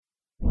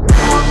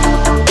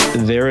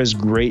There is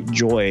great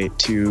joy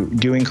to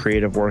doing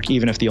creative work,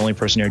 even if the only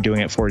person you're doing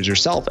it for is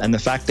yourself. And the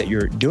fact that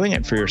you're doing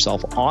it for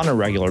yourself on a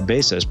regular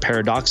basis,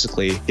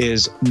 paradoxically,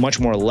 is much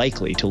more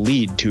likely to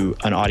lead to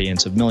an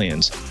audience of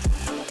millions.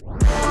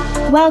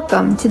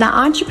 Welcome to the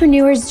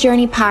Entrepreneur's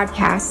Journey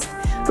podcast,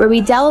 where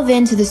we delve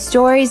into the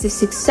stories of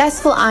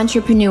successful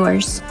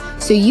entrepreneurs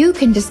so you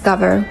can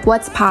discover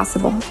what's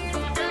possible.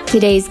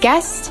 Today's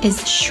guest is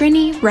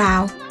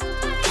Srinivas.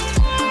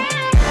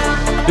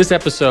 This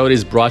episode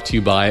is brought to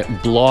you by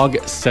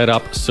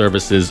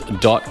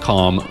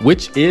blogsetupservices.com,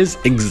 which is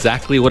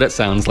exactly what it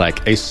sounds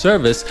like, a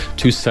service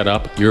to set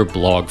up your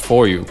blog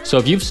for you. So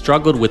if you've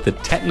struggled with the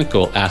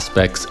technical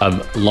aspects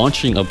of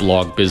launching a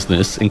blog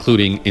business,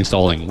 including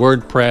installing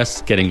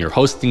WordPress, getting your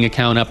hosting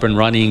account up and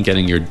running,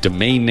 getting your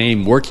domain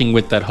name, working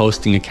with that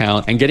hosting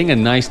account, and getting a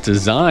nice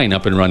design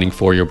up and running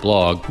for your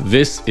blog,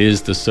 this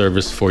is the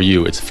service for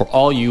you. It's for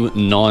all you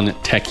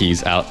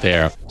non-techies out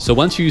there. So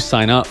once you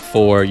sign up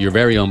for your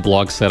very own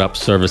blog setup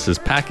services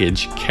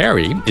package,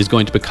 Carrie is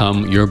going to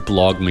become your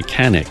blog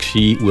mechanic.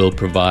 She will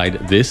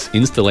provide this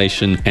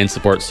installation and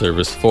support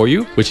service for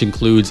you, which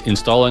includes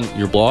installing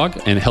your blog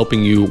and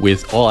helping you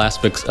with all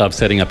aspects of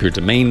setting up your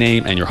domain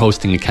name and your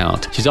hosting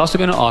account. She's also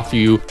going to offer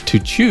you to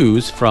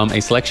choose from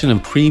a selection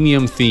of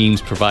premium themes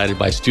provided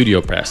by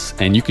StudioPress,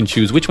 and you can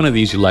choose which one of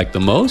these you like the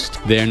most.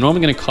 They're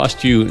normally going to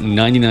cost you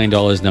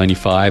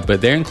 $99.95,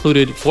 but they're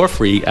included for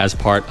free as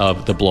part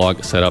of the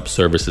blog setup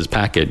services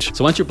package.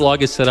 So once your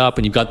blog is set up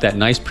and you've got that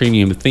nice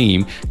premium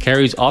theme,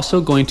 Carrie's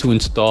also going to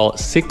install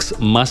 6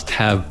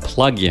 must-have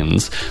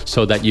plugins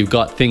so that you've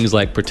got things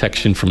like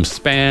protection from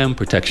spam,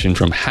 protection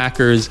from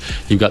hackers.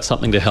 You've got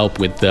something to help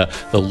with the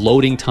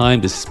loading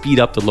time, to speed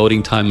up the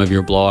loading time of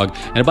your blog,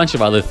 and a bunch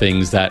of other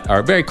things that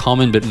are very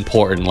common but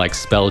important, like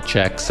spell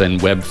checks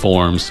and web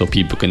forms, so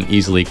people can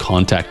easily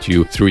contact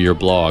you through your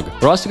blog.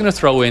 We're also going to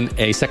throw in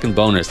a second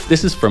bonus.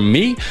 This is from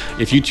me.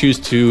 If you choose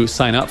to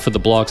sign up for the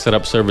blog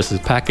setup services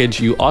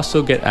package, you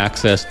also get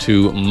access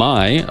to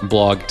my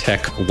Blog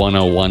Tech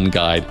 101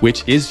 guide,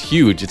 which is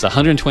huge. It's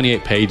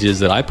 128 pages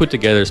that I put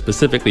together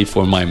specifically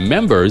for my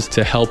members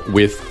to help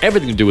with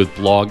everything to do with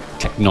blog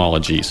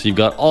technology. So you've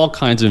got all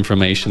kinds of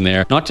information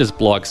there, not just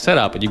blog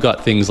setup, but you've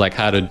got things like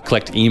how to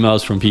collect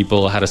emails from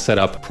people, how to set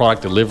up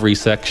product delivery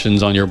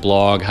sections on your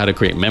blog, how to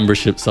create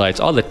membership sites.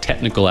 All the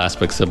technical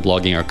aspects of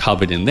blogging are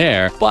covered in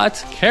there.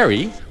 But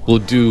Carrie will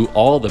do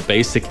all the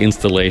basic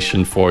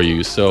installation for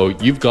you. So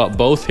you've got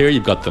both here.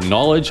 You've got the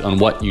knowledge on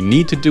what you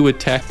need to do with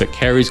tech, but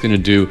Carrie's going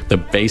to do the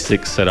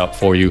basic setup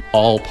for you,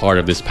 all part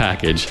of this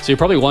package. So you're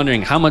probably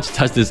wondering, how much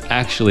does this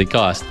actually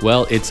cost?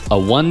 Well, it's a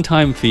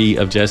one-time fee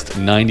of just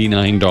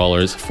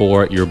 $99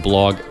 for your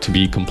blog to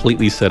be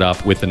completely set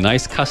up with a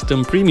nice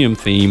custom premium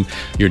theme,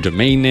 your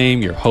domain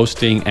name, your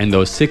hosting, and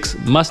those 6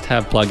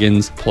 must-have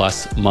plugins,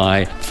 plus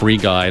my free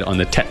guide on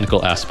the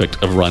technical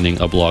aspect of running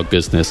a blog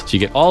business. So you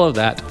get all of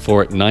that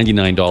for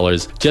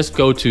 $99. Just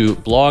go to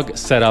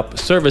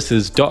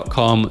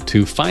blogsetupservices.com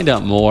to find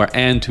out more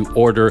and to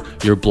order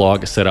your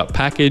blog setup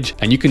package,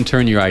 and you can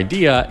turn your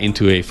idea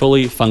into a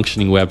fully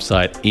functioning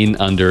website in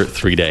under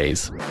 3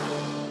 days.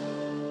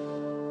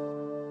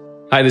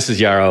 Hi, this is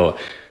Yarrow.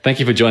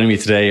 Thank you for joining me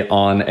today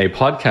on a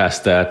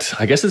podcast that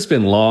I guess it's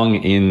been long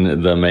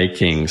in the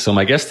making. So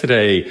my guest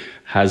today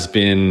has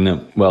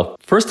been, well,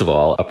 first of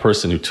all, a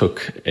person who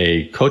took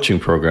a coaching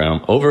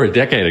program over a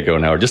decade ago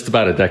now, or just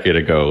about a decade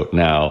ago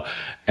now,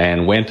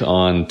 and went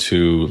on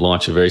to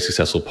launch a very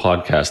successful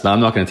podcast. Now, I'm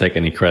not going to take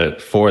any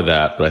credit for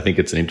that, but I think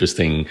it's an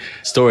interesting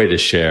story to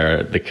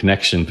share, the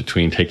connection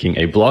between taking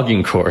a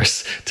blogging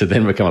course to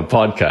then become a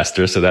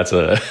podcaster. So that's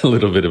a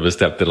little bit of a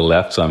step to the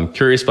left. So I'm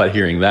curious about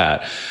hearing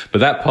that. But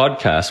that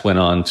podcast went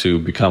on to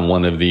become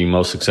one of the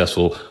most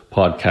successful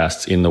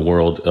podcasts in the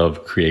world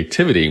of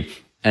creativity.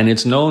 And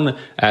it's known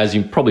as,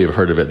 you probably have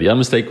heard of it, the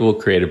Unmistakable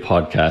Creative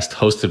Podcast,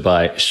 hosted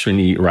by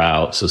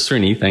Srinivas. So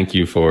Srini, thank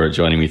you for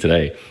joining me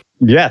today.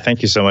 Yeah,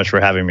 thank you so much for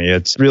having me.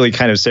 It's really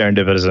kind of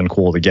serendipitous and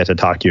cool to get to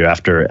talk to you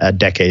after a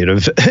decade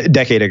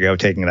ago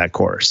taking that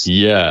course.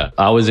 Yeah,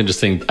 always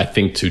interesting, I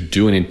think, to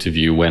do an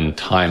interview when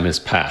time has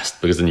passed,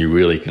 because then you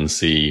really can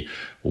see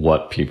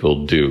what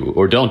people do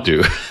or don't do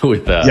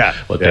with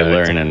what they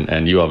learn.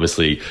 And you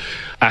obviously,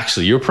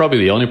 actually, you're probably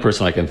the only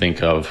person I can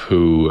think of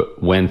who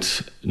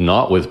went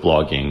not with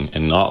blogging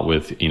and not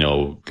with,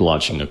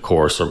 launching a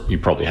course, or you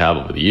probably have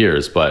over the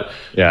years, but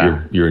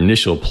your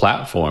initial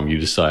platform you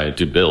decided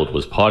to build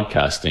was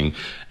podcasting.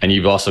 And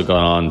you've also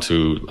gone on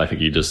to, I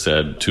think you just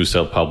said, 2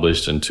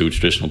 self-published and 2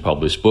 traditional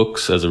published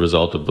books as a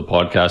result of the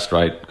podcast,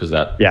 right? Because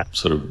that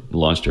sort of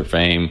launched your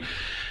fame.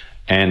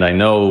 And I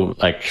know,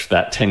 like,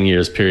 that 10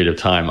 years period of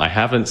time, I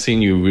haven't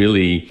seen you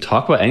really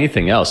talk about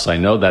anything else. I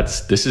know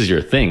this is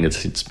your thing.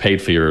 It's paid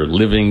for your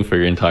living for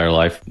your entire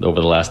life over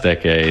the last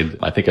decade.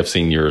 I think I've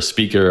seen you're a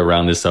speaker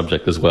around this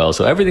subject as well.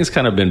 So everything's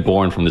kind of been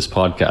born from this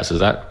podcast. Is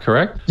that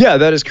correct? Yeah,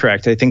 that is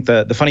correct. I think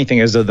the funny thing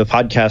is that the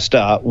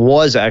podcast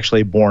was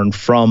actually born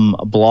from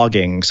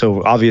blogging.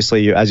 So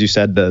obviously, as you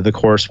said, the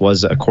course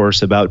was a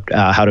course about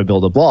how to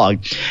build a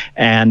blog.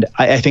 And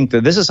I think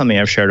that this is something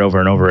I've shared over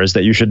and over, is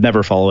that you should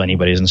never follow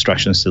anybody's instructions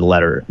instructions to the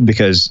letter,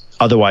 because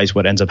otherwise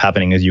what ends up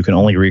happening is you can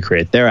only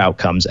recreate their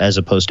outcomes as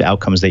opposed to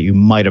outcomes that you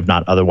might have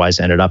not otherwise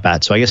ended up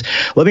at. So I guess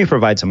let me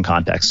provide some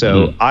context.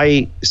 So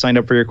I signed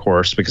up for your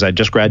course because I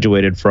just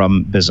graduated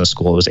from business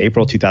school. It was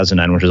April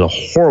 2009, which is a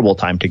horrible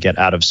time to get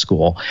out of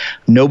school.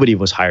 Nobody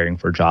was hiring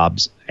for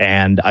jobs.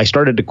 And I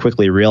started to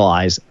quickly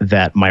realize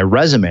that my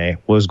resume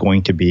was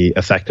going to be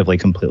effectively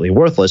completely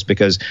worthless,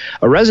 because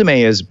a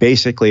resume is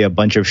basically a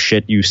bunch of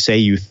shit you say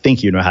you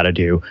think you know how to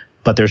do,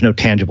 but there's no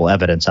tangible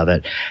evidence of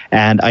it.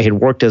 And I had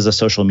worked as a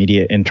social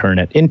media intern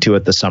at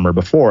Intuit the summer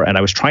before, and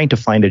I was trying to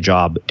find a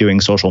job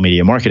doing social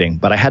media marketing,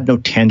 but I had no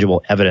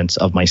tangible evidence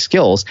of my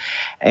skills.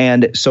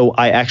 And so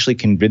I actually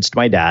convinced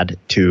my dad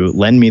to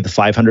lend me the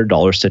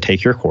 $500 to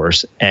take your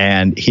course.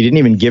 And he didn't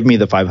even give me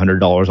the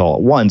 $500 all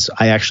at once.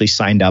 I actually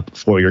signed up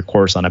for your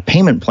course on a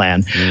payment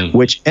plan,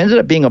 which ended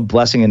up being a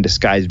blessing in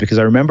disguise, because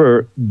I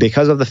remember,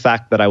 because of the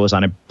fact that I was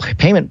on a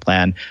payment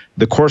plan,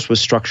 the course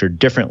was structured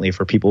differently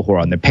for people who are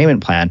on the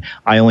payment plan.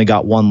 I only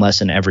got one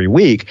lesson every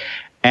week.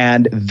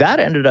 And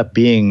that ended up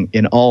being,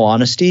 in all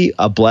honesty,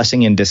 a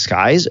blessing in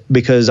disguise,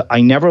 because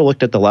I never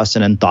looked at the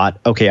lesson and thought,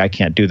 okay, I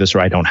can't do this or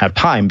I don't have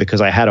time,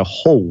 because I had a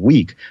whole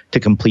week to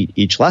complete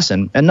each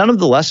lesson. And none of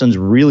the lessons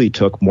really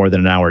took more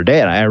than an hour a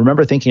day. And I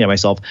remember thinking to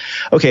myself,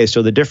 okay,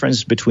 so the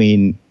difference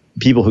between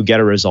people who get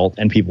a result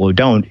and people who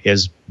don't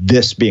is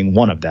this being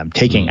one of them,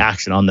 taking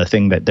action on the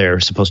thing that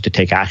they're supposed to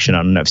take action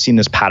on. And I've seen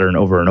this pattern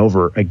over and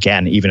over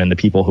again, even in the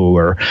people who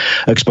are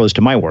exposed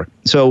to my work.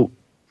 So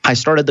I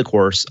started the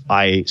course.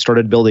 I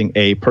started building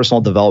a personal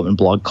development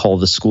blog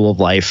called The School of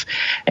Life.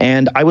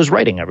 And I was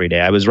writing every day.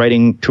 I was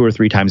writing 2 or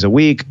 3 times a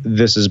week.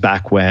 This is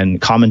back when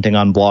commenting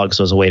on blogs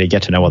was a way to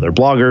get to know other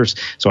bloggers.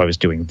 So I was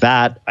doing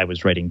that. I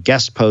was writing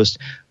guest posts.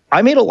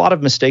 I made a lot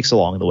of mistakes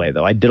along the way,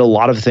 though. I did a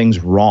lot of things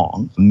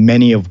wrong,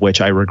 many of which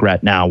I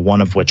regret now,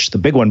 one of which, the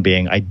big one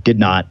being, I did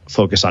not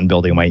focus on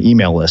building my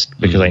email list,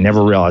 because I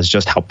never realized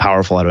just how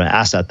powerful of an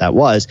asset that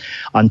was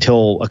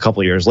until a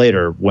couple of years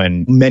later,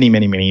 when many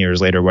years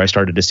later, where I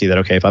started to see that,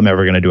 okay, if I'm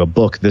ever going to do a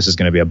book, this is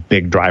going to be a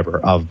big driver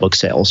of book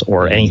sales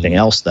or anything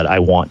else that I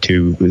want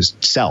to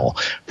sell,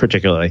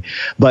 particularly.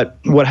 But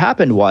what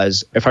happened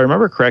was, if I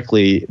remember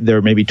correctly, there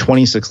were maybe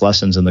 26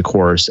 lessons in the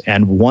course,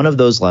 and one of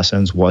those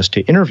lessons was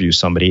to interview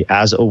somebody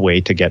as a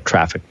way to get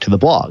traffic to the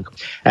blog.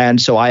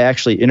 And so I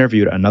actually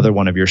interviewed another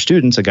one of your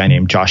students, a guy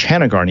named Josh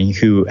Hannagarney,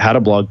 who had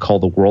a blog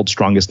called The World's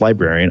Strongest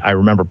Librarian. I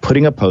remember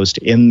putting a post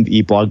in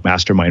the Blog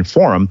Mastermind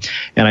forum,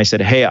 and I said,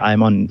 hey,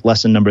 I'm on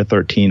lesson number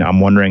 13. I'm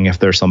wondering if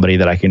there's somebody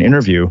that I can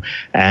interview.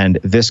 And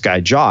this guy,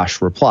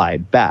 Josh,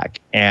 replied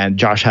back. And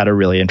Josh had a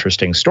really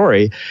interesting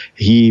story.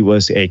 He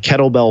was a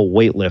kettlebell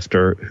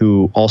weightlifter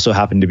who also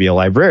happened to be a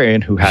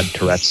librarian who had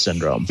Tourette's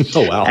syndrome.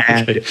 Oh, wow.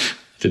 And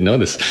didn't know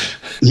this.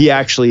 He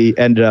actually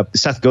ended up,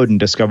 Seth Godin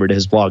discovered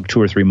his blog 2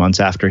 or 3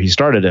 months after he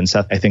started. And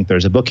Seth, I think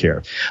there's a book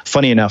here.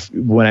 Funny enough,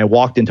 when I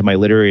walked into my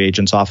literary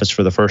agent's office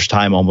for the first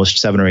time, almost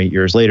 7 or 8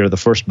 years later, the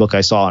first book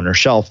I saw on her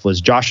shelf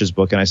was Josh's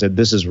book. And I said,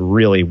 this is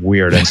really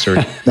weird. And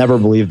sir, never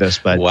believe this,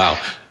 but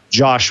wow.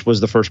 Josh was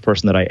the first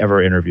person that I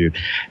ever interviewed.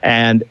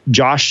 And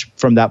Josh,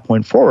 from that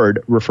point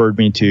forward, referred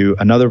me to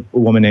another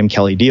woman named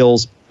Kelly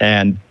Deals.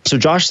 And so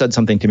Josh said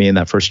something to me in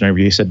that first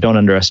interview. He said, don't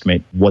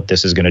underestimate what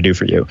this is going to do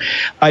for you.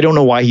 I don't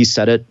know why he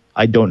said it.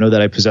 I don't know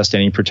that I possessed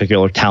any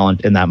particular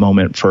talent in that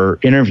moment for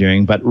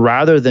interviewing, but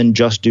rather than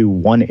just do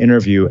one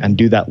interview and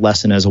do that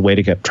lesson as a way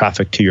to get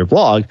traffic to your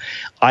blog,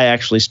 I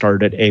actually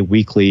started a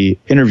weekly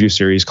interview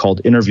series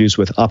called Interviews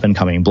with Up and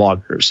Coming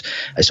Bloggers.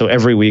 So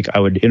every week I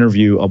would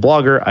interview a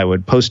blogger. I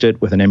would post it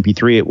with an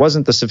MP3. It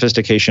wasn't the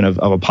sophistication of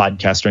a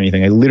podcast or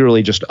anything. I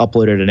literally just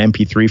uploaded an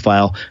MP3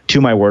 file to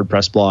my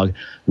WordPress blog,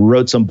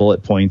 wrote some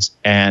bullet points,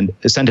 and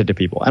sent it to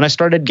people. And I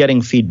started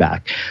getting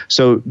feedback.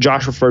 So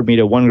Josh referred me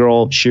to one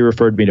girl. She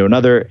referred me to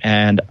another.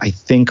 And I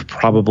think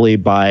probably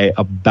by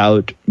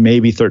about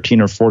maybe 13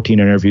 or 14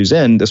 interviews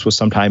in, this was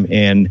sometime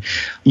in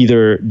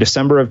either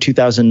December of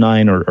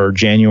 2009 or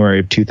January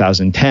of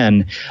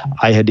 2010,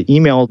 I had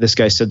emailed this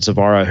guy, Sid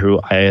Zavara,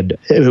 who had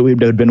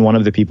been one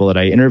of the people that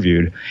I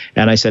interviewed.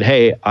 And I said,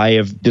 hey, I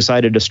have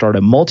decided to start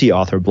a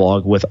multi-author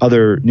blog with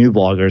other new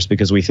bloggers,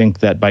 because we think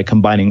that by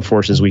combining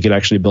forces, we could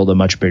actually build a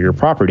much bigger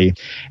property.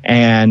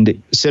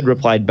 And Sid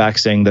replied back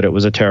saying that it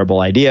was a terrible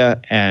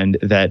idea and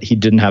that he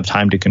didn't have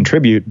time to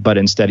contribute, but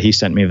instead he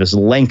sent me this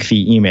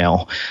lengthy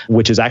email,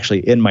 which is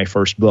actually in my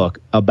first book,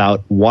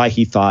 about why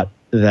he thought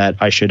that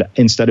I should,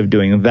 instead of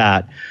doing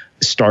that,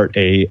 start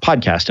a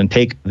podcast and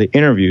take the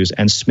interviews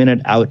and spin it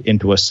out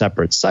into a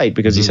separate site,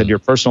 because he said your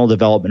personal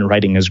development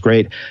writing is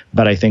great,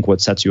 but I think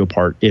what sets you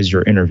apart is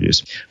your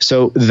interviews.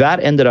 So that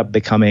ended up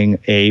becoming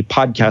a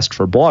podcast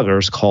for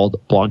bloggers called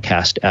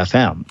Blogcast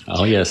FM.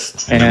 Oh,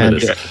 yes.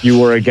 And you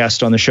were a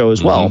guest on the show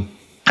as well.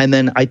 And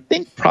then I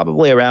think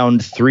probably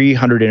around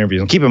 300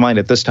 interviews. And keep in mind,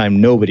 at this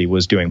time, nobody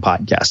was doing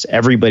podcasts.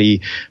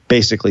 Everybody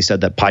basically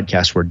said that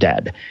podcasts were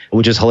dead,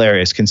 which is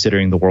hilarious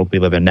considering the world we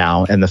live in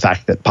now and the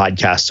fact that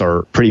podcasts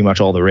are pretty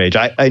much all the rage.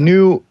 I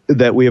knew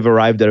that we have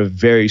arrived at a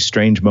very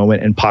strange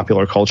moment in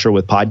popular culture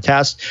with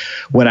podcasts.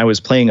 When I was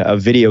playing a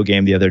video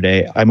game the other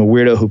day, I'm a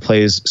weirdo who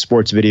plays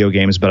sports video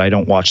games, but I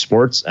don't watch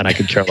sports and I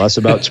could care less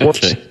about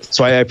sports. Okay.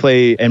 So I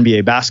play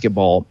NBA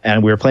basketball,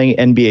 and we were playing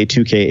NBA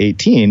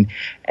 2K18.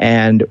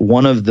 And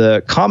one of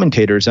the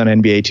commentators on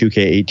NBA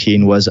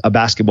 2K18 was a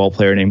basketball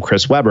player named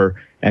Chris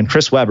Webber. And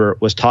Chris Webber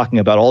was talking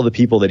about all the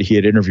people that he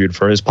had interviewed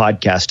for his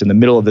podcast in the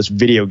middle of this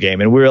video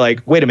game. And we were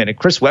like, wait a minute,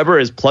 Chris Webber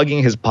is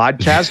plugging his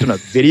podcast in a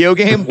video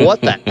game?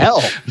 What the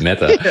hell?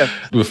 Meta. Yeah.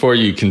 Before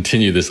you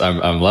continue this,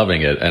 I'm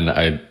loving it.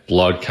 And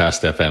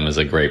Blogcast FM is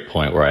a great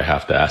point where I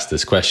have to ask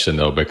this question,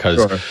 though, because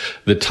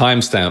the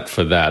timestamp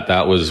for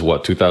that was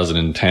what,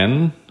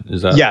 2010?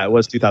 Is that? Yeah, it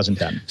was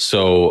 2010.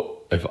 So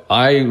if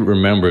I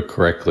remember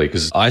correctly,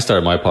 because I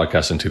started my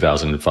podcast in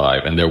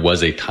 2005, and there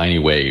was a tiny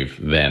wave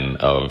then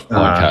of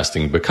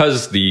podcasting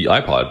because the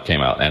iPod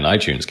came out and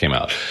iTunes came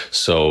out.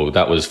 So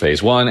that was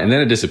phase one, and then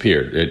it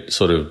disappeared. It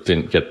sort of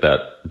didn't get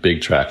that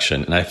big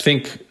traction. And I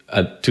think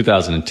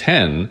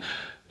 2010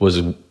 was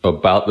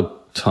about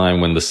the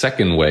time when the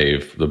second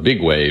wave, the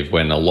big wave,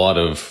 when a lot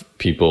of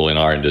people in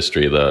our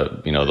industry,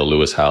 the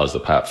Lewis Howes, the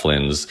Pat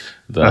Flynn's,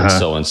 the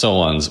so and so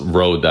ons,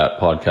 rode that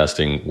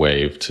podcasting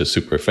wave to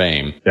super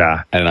fame.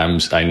 Yeah. And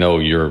I know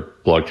your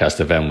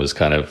Blogcast FM was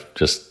kind of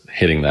just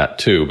hitting that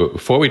too. But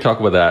before we talk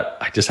about that,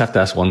 I just have to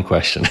ask one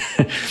question.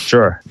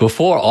 Sure.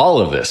 Before all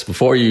of this,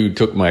 before you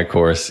took my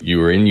course, you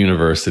were in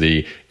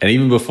university. And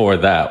even before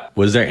that,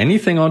 was there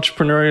anything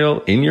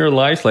entrepreneurial in your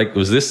life? Like,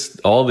 was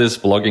all this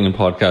blogging and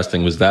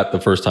podcasting, was that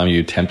the first time you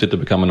attempted to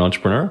become an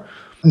entrepreneur?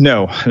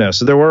 No.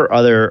 So there were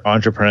other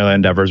entrepreneurial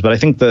endeavors, but I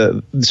think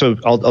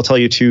I'll tell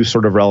you two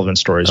sort of relevant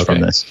stories from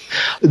this.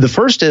 The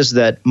first is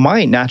that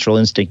my natural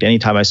instinct,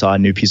 anytime I saw a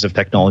new piece of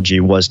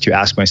technology, was to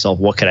ask myself,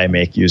 what could I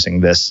make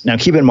using this? Now,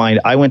 keep in mind,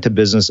 I went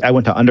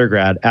to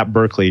undergrad at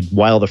Berkeley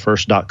while the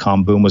first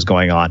 .com boom was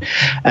going on.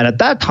 And at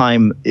that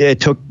time, it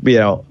took,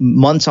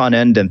 months on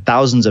end and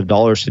thousands of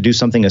dollars to do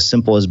something as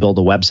simple as build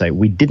a website.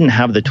 We didn't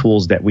have the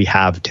tools that we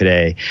have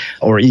today,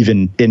 or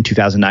even in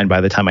 2009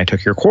 by the time I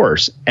took your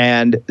course.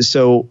 And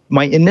so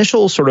my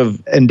initial sort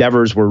of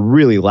endeavors were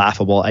really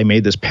laughable. I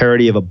made this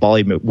parody of a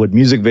Bollywood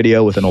music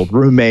video with an old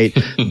roommate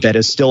that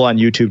is still on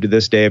YouTube to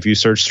this day. If you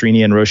search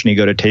Srini and Roshni,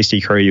 go to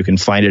Tasty Curry, you can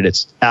find it.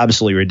 It's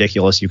absolutely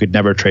ridiculous. You could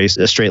never trace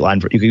a straight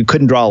line. You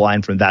couldn't draw a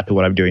line from that to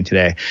what I'm doing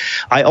today.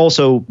 I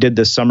also did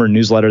this summer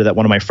newsletter that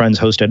one of my friends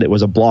hosted. It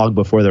was a blog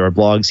before there were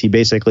blogs. He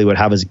basically would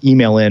have us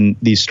email in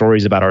these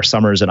stories about our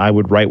summers, and I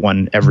would write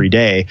one every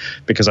day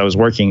because I was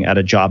working at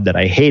a job that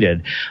I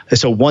hated.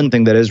 So one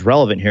thing that is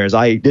relevant here is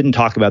I didn't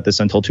talk about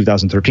this until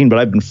 2013, but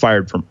I've been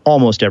fired from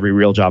almost every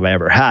real job I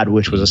ever had,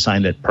 which was a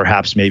sign that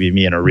perhaps maybe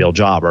me and a real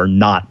job are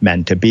not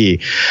meant to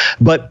be.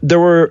 But there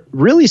were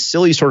really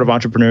silly sort of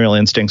entrepreneurial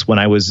instincts when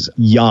I was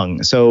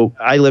young. So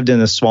I lived in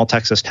a small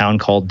Texas town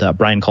called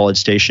Bryan College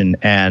Station,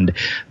 and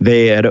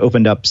they had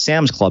opened up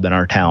Sam's Club in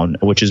our town,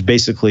 which is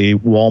basically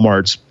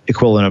Walmart's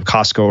equivalent of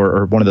Costco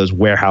or one of those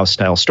warehouse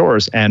style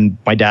stores. And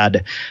my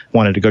dad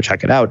wanted to go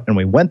check it out, and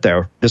we went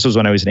there. This was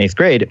when I was in 8th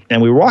grade,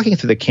 and we were walking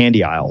through the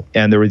candy aisle,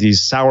 and there were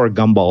these sour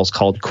gumballs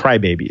called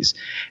Crybabies.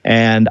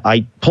 And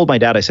I told my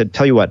dad, I said,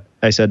 tell you what,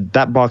 I said,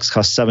 that box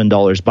costs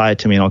 $7. Buy it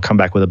to me and I'll come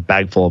back with a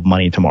bag full of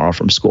money tomorrow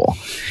from school.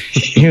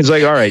 He was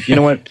like, all right, you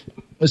know what?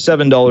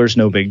 $7,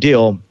 no big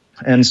deal.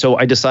 And so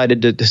I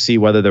decided to see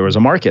whether there was a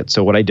market.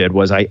 So what I did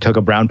was I took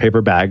a brown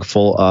paper bag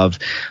full of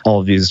all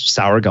of these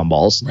sour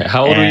gumballs.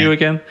 How old were you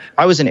again?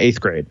 I was in 8th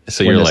grade.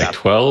 So you're like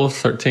 12,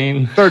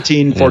 13?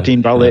 13,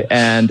 14 probably.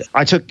 And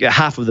I took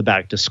half of the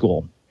bag to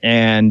school.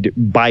 And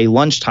by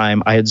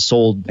lunchtime, I had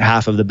sold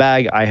half of the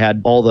bag. I had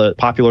all the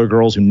popular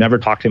girls who never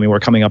talked to me were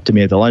coming up to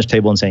me at the lunch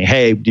table and saying,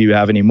 hey, do you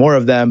have any more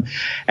of them?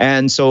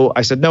 And so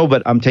I said, no,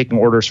 but I'm taking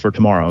orders for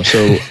tomorrow.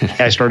 So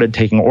I started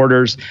taking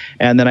orders.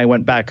 And then I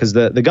went back because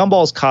the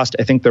gumballs cost,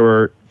 I think there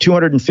were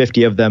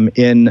 250 of them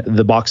in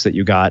the box that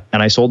you got.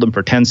 And I sold them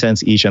for 10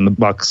 cents each, and the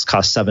box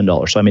cost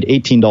 $7. So I made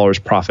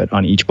 $18 profit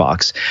on each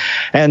box.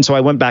 And so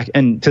I went back,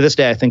 and to this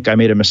day, I think I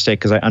made a mistake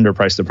because I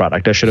underpriced the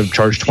product. I should have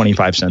charged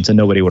 25 cents and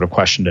nobody would have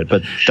questioned it,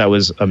 but that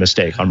was a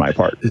mistake on my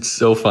part. It's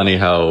so funny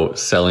how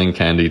selling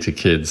candy to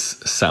kids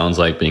sounds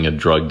like being a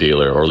drug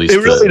dealer, or at least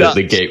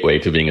the gateway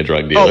to being a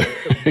drug dealer.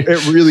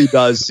 It really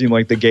does seem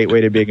like the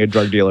gateway to being a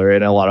drug dealer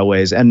in a lot of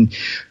ways. And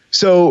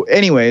so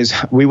anyways,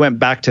 we went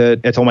back I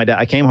told my dad,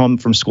 I came home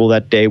from school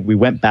that day. We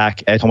went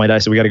back. I told my dad, I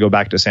said, we got to go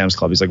back to Sam's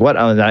Club. He's like, what?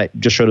 And I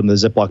just showed him the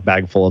Ziploc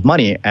bag full of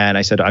money. And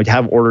I said, I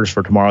have orders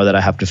for tomorrow that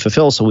I have to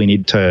fulfill. So we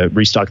need to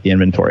restock the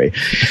inventory.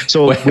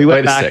 So we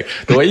went back. Wait a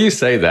sec. The way you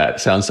say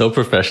that sounds so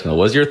professional.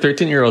 Was your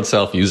 13-year-old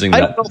self using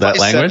that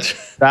language?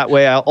 That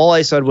way, all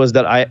I said was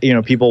that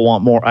people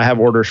want more. I have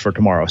orders for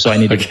tomorrow. So I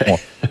need to get more.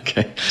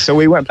 Okay. So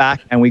we went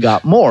back and we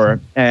got more.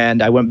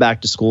 And I went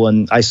back to school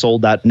and I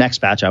sold that next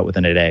batch out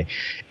within a day.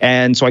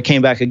 And so I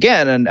came back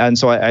again. And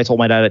so I told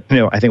my dad,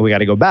 I think we got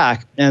to go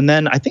back. And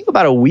then I think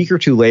about a week or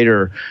two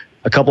later,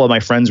 a couple of my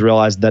friends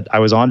realized that I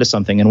was onto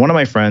something. And one of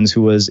my friends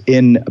who was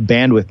in a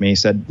band with me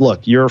said,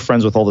 look, you're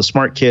friends with all the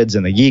smart kids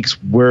and the geeks.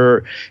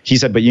 He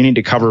said, but you need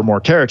to cover more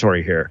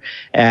territory here.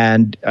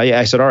 And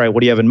I said, all right,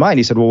 what do you have in mind?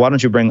 He said, well, why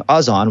don't you bring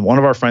us on? One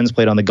of our friends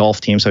played on the golf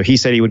team, so he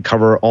said he would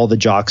cover all the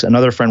jocks.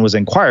 Another friend was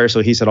in choir,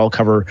 so he said, I'll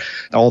cover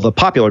all the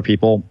popular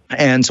people.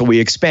 And so we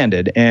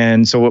expanded.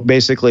 And so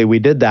basically we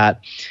did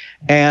that.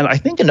 And I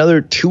think another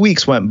 2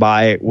 weeks went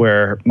by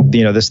where,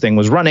 this thing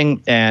was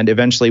running. And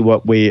eventually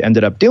what we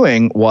ended up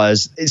doing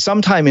was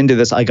sometime into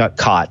this, I got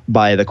caught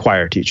by the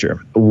choir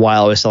teacher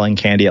while I was selling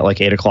candy at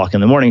like 8 o'clock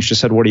in the morning. She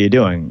said, what are you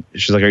doing?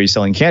 She's like, are you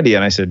selling candy?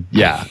 And I said,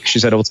 yeah. She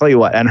said, I'll tell you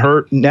what. And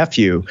her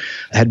nephew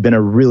had been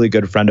a really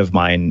good friend of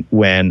mine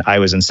when I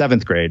was in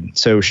 7th grade.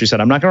 So she said,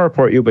 I'm not going to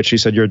report you, but she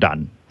said, you're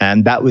done.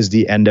 And that was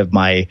the end of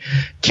my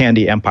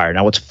candy empire.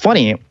 Now, what's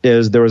funny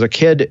is there was a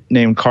kid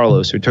named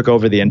Carlos who took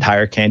over the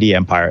entire candy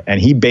empire. And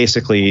he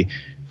basically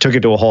took it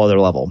to a whole other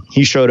level.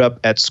 He showed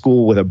up at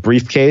school with a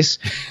briefcase.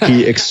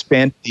 He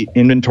expanded the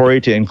inventory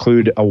to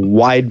include a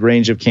wide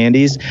range of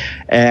candies.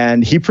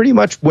 And he pretty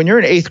much, when you're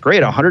in 8th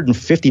grade,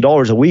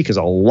 $150 a week is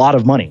a lot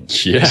of money.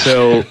 Yeah.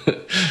 So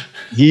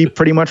he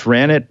pretty much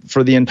ran it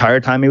for the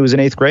entire time he was in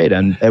 8th grade.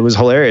 And it was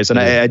hilarious. And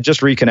I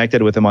just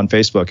reconnected with him on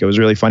Facebook. It was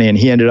really funny. And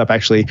he ended up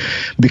actually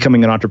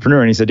becoming an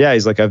entrepreneur. And he said, yeah,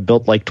 he's like, I've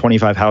built like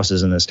 25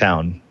 houses in this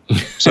town.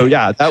 So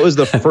yeah, that was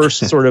the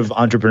first sort of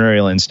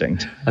entrepreneurial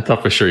instinct. I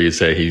thought for sure you'd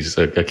say he's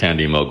a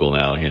candy mogul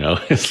now,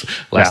 his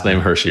last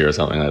name Hershey or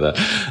something like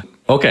that.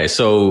 Okay,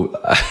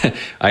 so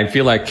I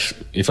feel like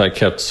if I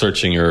kept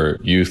searching your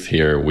youth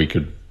here, we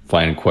could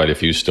find quite a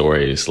few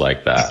stories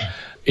like that.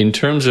 In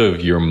terms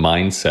of your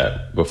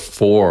mindset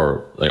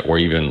before, or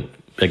even,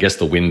 I guess,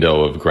 the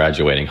window of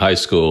graduating high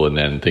school and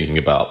then thinking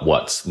about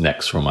what's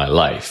next for my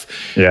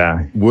life.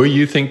 Yeah. Were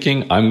you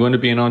thinking, I'm going to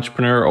be an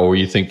entrepreneur, or were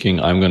you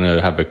thinking, I'm going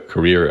to have a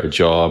career, a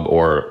job,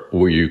 or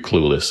were you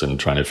clueless and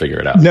trying to figure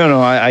it out?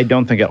 No, I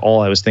don't think at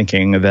all I was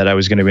thinking that I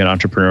was going to be an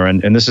entrepreneur.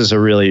 And this is a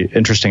really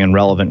interesting and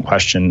relevant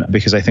question,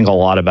 because I think a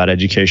lot about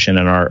education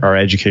and our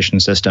education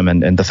system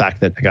and the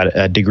fact that I got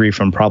a degree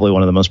from probably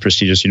one of the most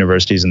prestigious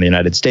universities in the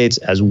United States,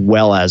 as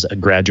well as a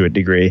graduate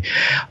degree.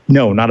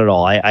 No, not at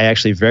all. I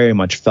actually very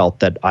much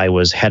felt that I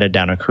was headed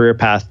down a career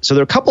path. So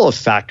there are a couple of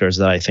factors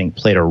that I think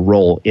played a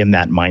role in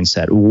that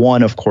mindset.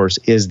 One, of course,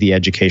 is the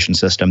education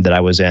system that I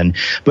was in,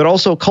 but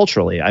also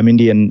culturally. I'm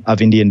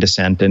of Indian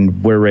descent,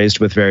 and we're raised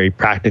with very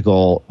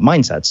practical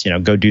mindsets.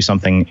 Go do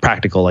something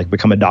practical, like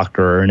become a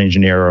doctor or an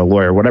engineer or a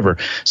lawyer, whatever,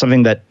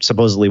 something that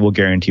supposedly will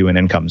guarantee you an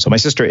income. So my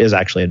sister is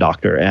actually a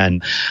doctor.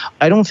 And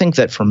I don't think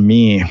that for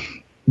me,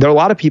 there are a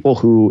lot of people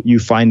who you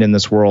find in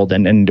this world,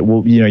 and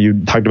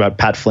you talked about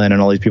Pat Flynn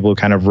and all these people who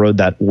kind of rode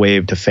that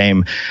wave to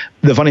fame.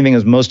 The funny thing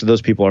is most of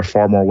those people are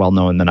far more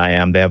well-known than I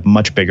am. They have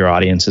much bigger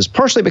audiences,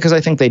 partially because I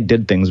think they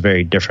did things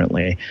very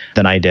differently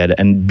than I did.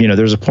 And,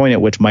 there's a point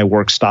at which my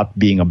work stopped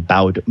being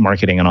about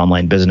marketing and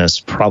online business,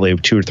 probably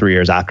 2 or 3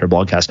 years after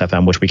Blogcast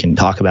FM, which we can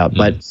talk about.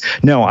 But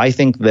no, I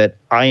think that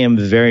I am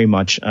very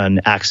much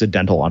an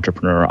accidental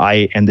entrepreneur.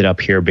 I ended up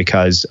here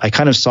because I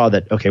kind of saw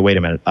that, okay, wait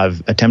a minute,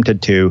 I've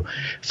attempted to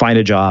find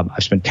a job.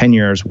 I've spent 10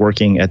 years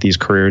working at these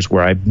careers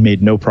where I've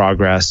made no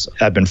progress.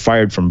 I've been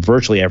fired from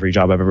virtually every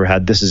job I've ever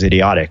had. This is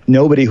idiotic.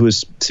 Nobody who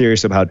is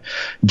serious about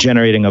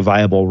generating a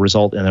viable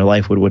result in their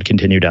life would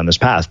continue down this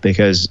path,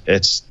 because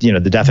it's, the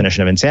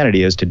definition of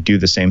insanity is to do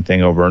the same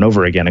thing over and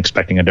over again,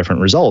 expecting a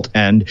different result.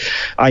 And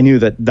I knew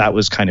that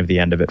was kind of the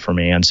end of it for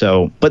me. And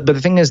so, but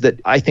the thing is that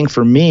I think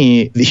for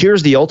me,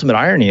 here's the ultimate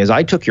irony is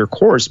I took your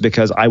course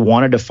because I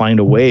wanted to find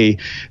a way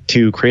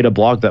to create a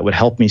blog that would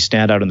help me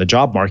stand out in the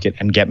job market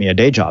and get me a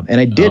day job.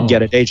 And I did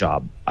get a day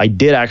job. I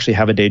did actually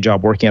have a day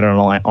job working at an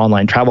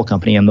online travel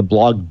company, and the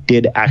blog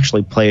did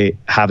actually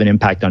have an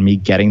impact on me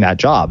getting that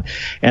job.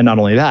 And not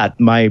only that,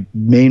 my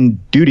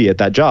main duty at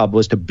that job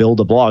was to build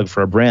a blog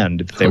for a brand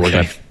that they were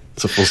going to.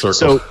 It's a full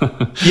circle.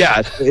 So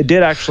yeah, it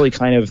did actually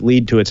kind of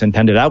lead to its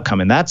intended outcome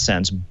in that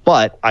sense.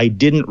 But I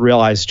didn't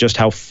realize just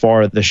how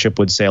far the ship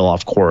would sail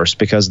off course,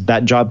 because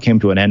that job came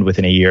to an end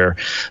within a year.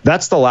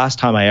 That's the last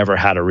time I ever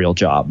had a real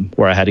job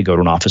where I had to go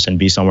to an office and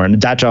be somewhere. And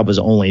that job was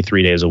only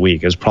 3 days a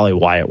week. Is probably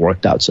why it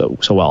worked out so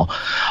well.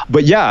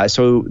 But yeah,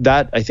 so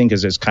that I think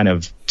is kind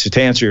of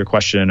to answer your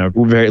question in a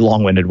very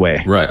long-winded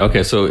way. Right.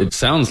 Okay. So it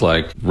sounds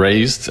like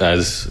raised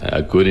as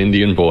a good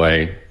Indian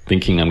boy,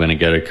 thinking I'm going to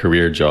get a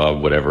career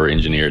job, whatever,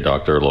 engineer,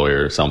 doctor,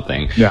 lawyer,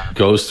 something,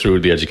 goes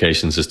through the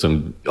education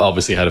system,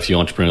 obviously had a few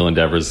entrepreneurial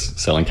endeavors,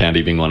 selling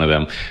candy being one of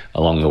them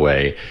along the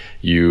way.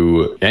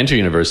 You enter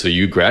university,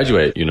 you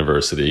graduate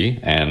university,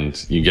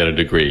 and you get a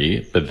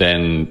degree, but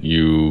then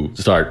you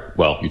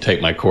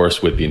take my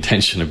course with the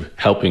intention of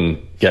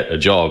helping get a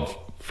job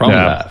from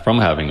that, from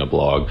having a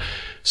blog.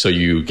 So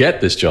you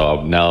get this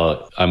job.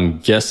 Now, I'm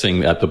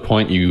guessing at the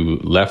point you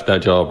left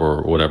that job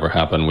or whatever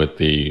happened with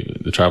the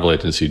travel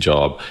agency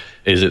job,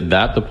 is it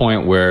that the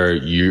point where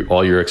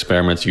all your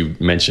experiments you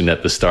mentioned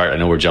at the start, I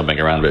know we're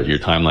jumping around a bit, your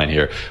timeline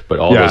here, but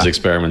all those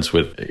experiments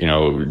with,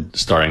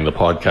 starting the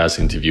podcast,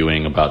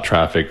 interviewing about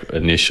traffic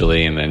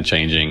initially and then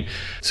changing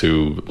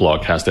to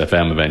Blogcast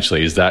FM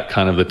eventually, is that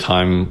kind of the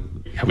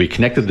time Have we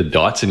connected the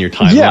dots in your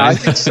timeline? Yeah, I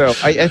think so.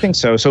 I think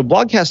so. So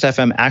Blogcast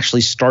FM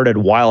actually started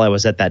while I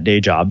was at that day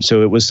job.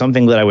 So it was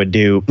something that I would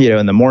do,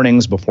 in the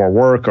mornings before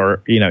work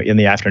or, in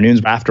the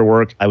afternoons after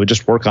work. I would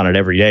just work on it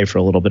every day for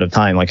a little bit of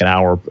time, like an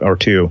hour or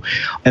two.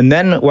 And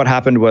then what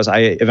happened was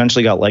I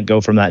eventually got let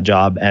go from that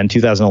job. And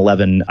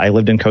 2011, I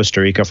lived in Costa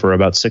Rica for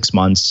about 6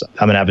 months.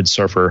 I'm an avid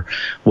surfer,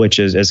 which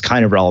is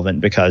kind of relevant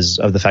because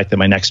of the fact that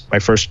my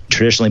first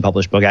traditionally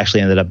published book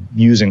actually ended up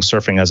using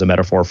surfing as a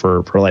metaphor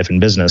for life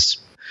and business.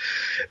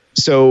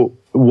 So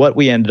what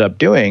we ended up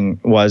doing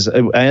was I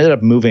ended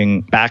up moving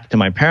back to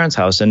my parents'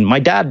 house, and my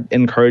dad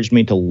encouraged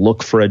me to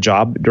look for a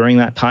job during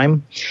that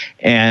time.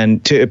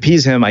 And to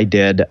appease him, I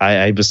did.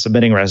 I was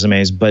submitting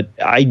resumes, but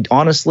I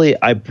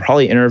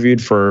probably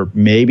interviewed for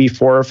maybe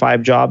 4 or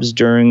 5 jobs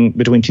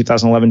between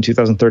 2011 and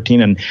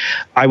 2013. And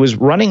I was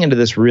running into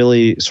this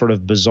really sort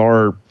of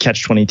bizarre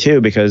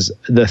catch-22 because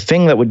the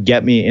thing that would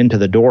get me into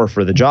the door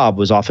for the job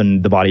was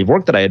often the body of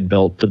work that I had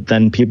built. But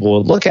then people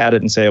would look at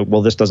it and say,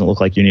 well, this doesn't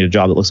look like you need a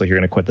job. It looks like you're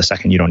going to quit the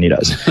second you don't need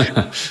us,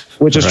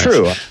 which is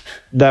true.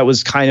 That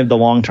was kind of the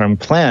long-term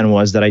plan,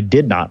 was that I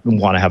did not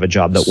want to have a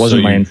job. That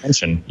wasn't my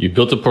intention. You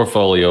built a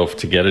portfolio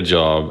to get a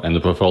job, and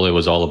the portfolio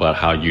was all about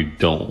how you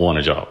don't want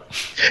a job.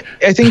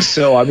 I think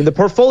so. I mean, the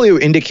portfolio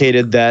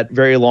indicated that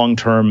very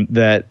long-term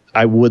that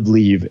I would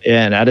leave.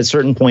 And at a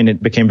certain point,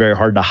 it became very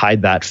hard to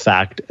hide that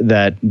fact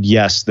that,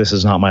 yes, this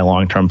is not my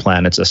long-term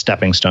plan. It's a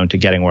stepping stone to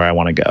getting where I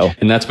want to go.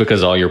 And that's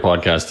because all your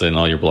podcasts and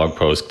all your blog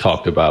posts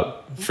talked about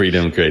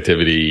freedom,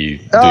 creativity,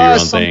 do your own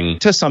thing.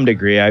 To some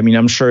degree. I mean,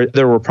 I'm sure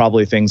there were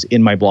probably things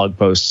in my blog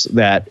posts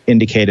that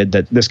indicated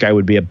that this guy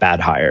would be a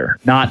bad hire,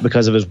 not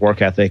because of his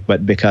work ethic,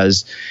 but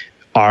because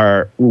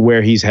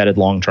where he's headed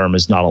long term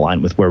is not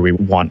aligned with where we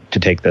want to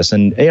take this.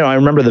 And I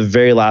remember the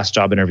very last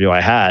job interview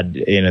I had,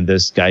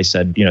 this guy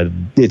said,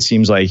 it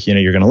seems like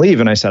you're going to leave.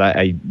 And I said,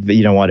 I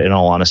you know what, in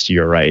all honesty,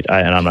 you're right.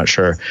 And I'm not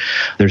sure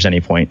there's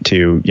any point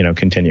to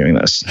continuing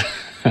this.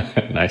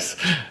 Nice.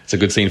 It's a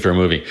good scene for a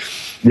movie.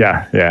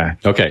 Yeah.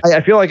 Okay.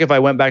 I feel like if I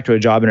went back to a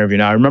job interview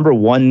now, I remember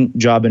one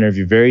job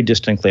interview very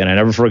distinctly, and I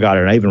never forgot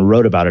it. And I even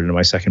wrote about it in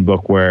my second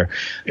book, where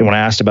when I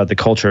asked about the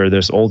culture,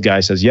 this old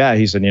guy says,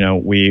 he said,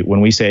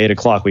 when we say 8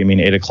 o'clock, we mean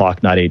 8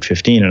 o'clock, not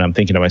 8:15. And I'm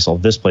thinking to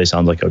myself, this place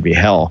sounds like it would be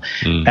hell.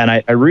 And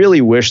I really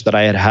wish that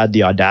I had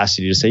the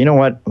audacity to say, you know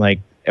what, like,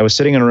 I was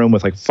sitting in a room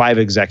with like 5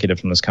 executives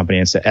from this company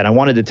and I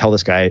wanted to tell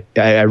this guy,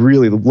 I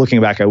really,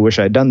 looking back, I wish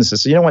I had done this. I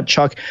said, you know what,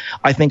 Chuck,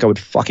 I think I would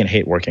fucking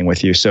hate working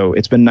with you. So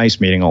it's been nice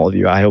meeting all of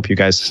you. I hope you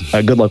guys,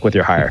 good luck with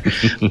your hire.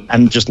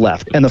 And just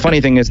left. And the funny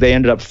thing is they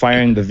ended up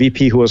firing the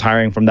VP who was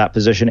hiring from that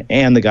position,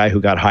 and the guy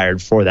who got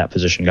hired for that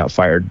position got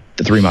fired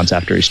 3 months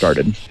after he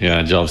started.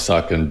 Yeah, jobs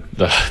suck, and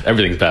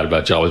everything's bad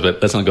about jobs,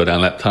 but let's not go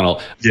down that tunnel.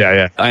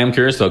 Yeah. I am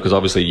curious though, because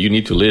obviously you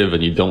need to live,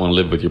 and you don't want to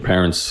live with your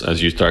parents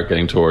as you start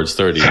getting towards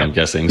 30, I'm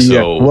guessing.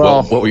 So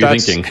what were you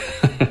thinking?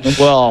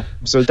 Well,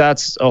 so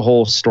that's a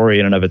whole story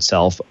in and of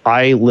itself.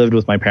 I lived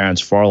with my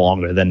parents far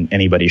longer than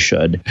anybody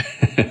should.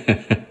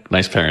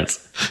 Nice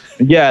parents.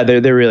 Yeah,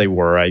 they really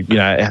were. I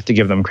have to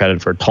give them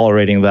credit for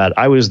tolerating that.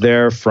 I was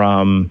there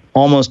from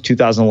almost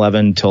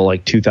 2011 till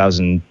like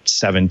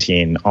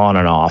 2017, on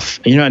and off.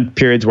 I had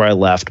periods where I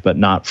left, but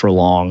not for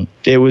long.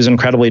 It was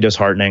incredibly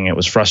disheartening. It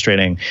was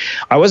frustrating.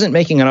 I wasn't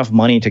making enough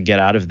money to get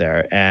out of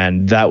there,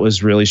 and that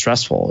was really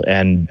stressful.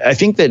 And I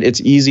think that it's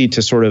easy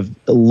to sort of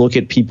look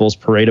at people's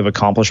parade of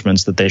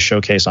accomplishments that they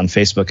showcase on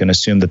Facebook and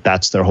assume that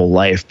that's their whole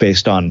life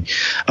based on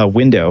a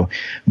window.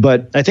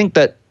 But I think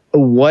that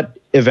what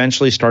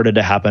eventually started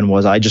to happen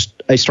was I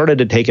started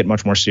to take it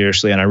much more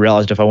seriously, and I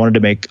realized if I wanted to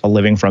make a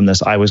living from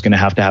this, I was going to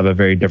have a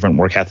very different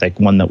work ethic,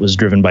 one that was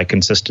driven by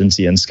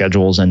consistency and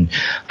schedules and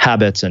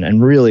habits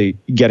and really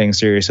getting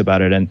serious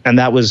about it. And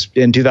that was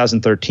in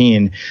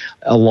 2013.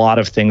 A lot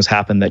of things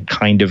happened that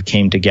kind of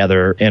came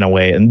together in a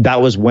way. And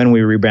that was when we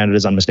rebranded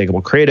as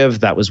Unmistakable Creative.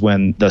 That was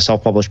when the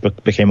self-published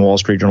book became a Wall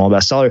Street Journal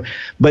bestseller.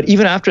 But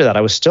even after that,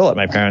 I was still at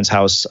my parents'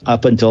 house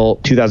up until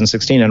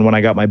 2016. And when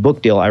I got my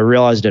book deal, I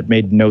realized it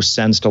made no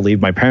sense to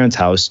leave my parents'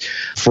 house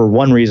for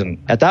one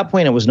reason. At that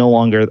point, it was no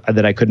longer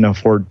that I couldn't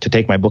afford to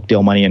take my book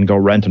deal money and go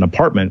rent an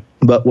apartment.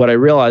 But what I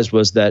realized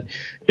was that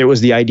it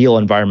was the ideal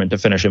environment to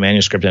finish a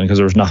manuscript in because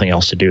there was nothing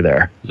else to do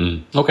there.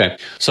 Okay.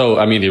 So,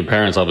 I mean, your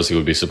parents obviously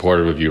would be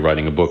supportive of you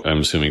writing a book,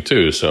 I'm assuming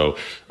too. So,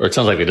 or it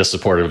sounds like they're just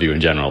supportive of you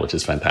in general, which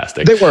is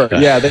fantastic. They were.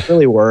 Yeah, they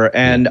really were.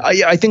 And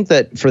I think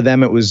that for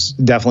them, it was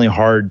definitely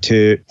hard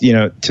to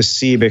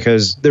see,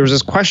 because there was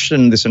this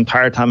question this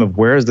entire time of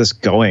where is this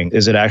going?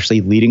 Is it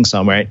actually leading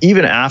somewhere?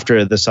 Even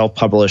after the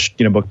self-published,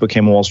 book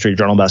became a Wall Street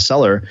Journal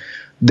bestseller,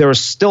 there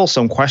was still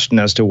some question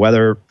as to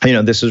whether,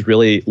 this is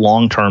really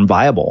long-term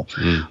viable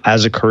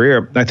as a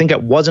career. I think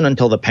it wasn't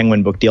until the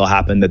Penguin book deal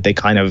happened that they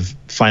kind of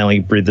finally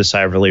breathed a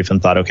sigh of relief and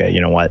thought, okay,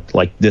 you know what,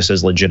 like this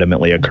is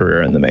legitimately a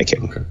career in the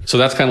making. Okay. So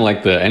that's kind of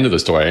like the end of the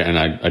story. And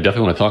I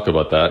definitely want to talk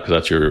about that because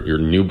that's your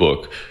new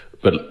book.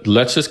 But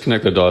let's just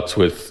connect the dots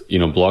with,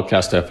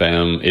 Blogcast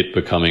FM, it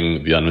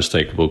becoming the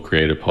Unmistakable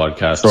Creative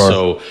Podcast. Sure.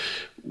 So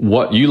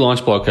what you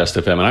launched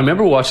Podcast FM, and I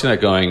remember watching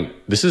that going,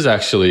 this is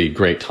actually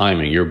great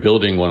timing. You're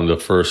building one of the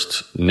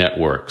first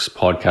networks,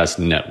 podcast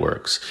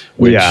networks,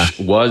 which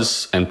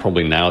was, and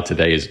probably now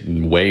today is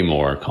way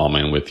more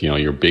common with,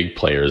 your big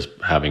players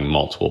having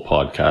multiple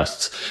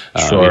podcasts,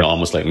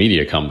 almost like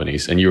media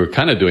companies. And you were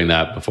kind of doing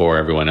that before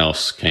everyone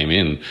else came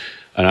in.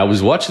 And I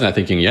was watching that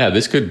thinking,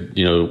 this could,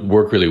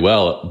 work really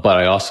well. But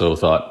I also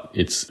thought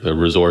it's the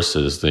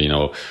resources,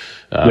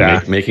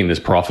 making this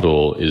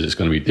profitable is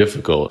going to be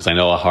difficult. Because I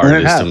know how hard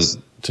it is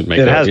to make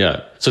that.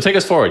 Yeah. So take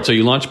us forward. So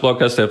you launched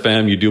Podcast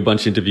FM, you do a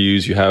bunch of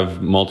interviews, you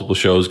have multiple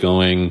shows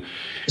going.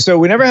 So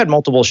we never had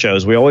multiple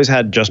shows. We always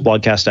had just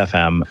Podcast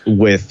FM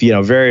with,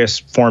 various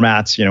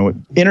formats,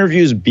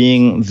 interviews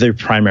being the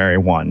primary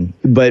one.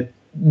 But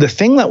the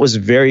thing that was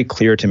very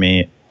clear to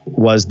me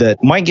was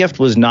that my gift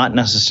was not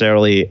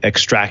necessarily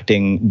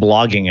extracting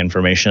blogging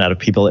information out of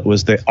people. It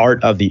was the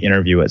art of the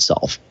interview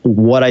itself.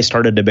 What I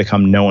started to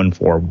become known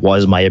for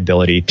was my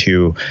ability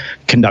to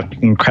conduct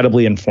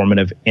incredibly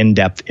informative,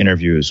 in-depth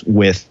interviews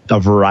with a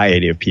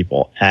variety of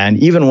people.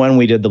 And even when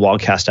we did the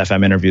Blogcast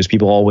FM interviews,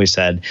 people always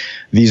said,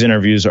 these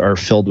interviews are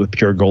filled with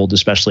pure gold,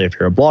 especially if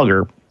you're a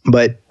blogger.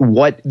 But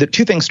the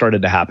two things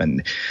started to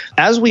happen.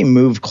 As we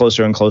moved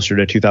closer and closer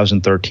to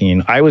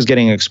 2013, I was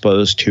getting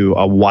exposed to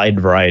a wide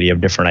variety of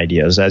different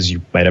ideas, as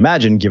you might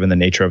imagine, given the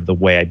nature of the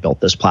way I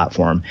built this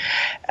platform.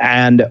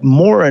 And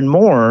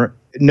more,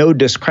 no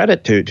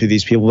discredit to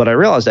these people, but I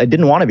realized I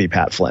didn't want to be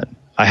Pat Flynn.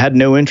 I had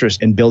no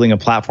interest in building a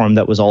platform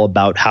that was all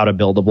about how to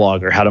build a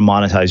blog or how to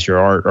monetize your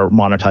art or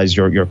monetize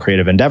your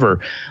creative endeavor.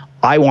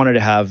 I wanted to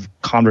have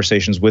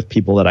conversations with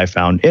people that I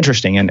found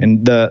interesting.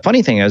 And the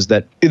funny thing is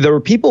that there were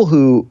people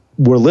who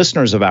were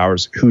listeners of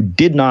ours who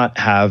did not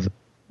have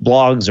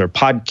blogs or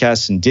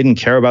podcasts and didn't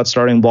care about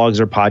starting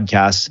blogs or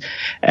podcasts.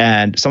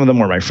 And some of them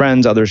were my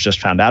friends. Others just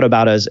found out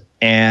about us.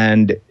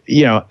 And,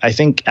 I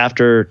think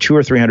after 200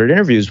 or 300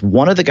 interviews,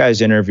 one of the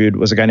guys interviewed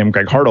was a guy named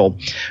Greg Hartle,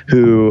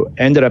 who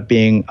ended up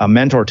being a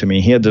mentor to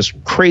me. He had this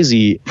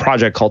crazy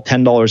project called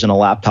 $10 in a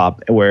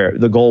Laptop, where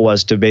the goal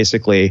was to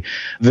basically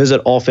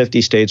visit all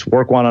 50 states,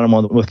 work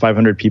one-on-one with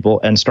 500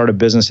 people, and start a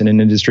business in an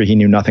industry he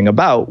knew nothing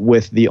about,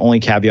 with the only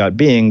caveat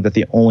being that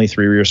the only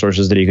three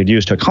resources that he could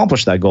use to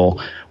accomplish that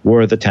goal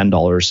were the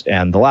 $10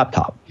 and the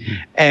laptop.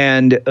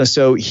 And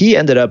so he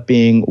ended up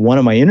being one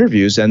of my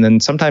interviews. And then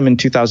sometime in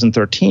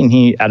 2013,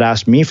 he had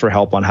asked me for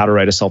help on how to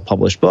write a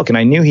self-published book. And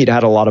I knew he'd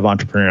had a lot of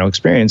entrepreneurial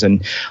experience.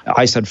 And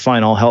I said,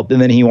 fine, I'll help.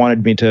 And then he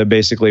wanted me to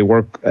basically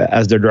work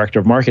as their director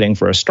of marketing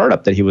for a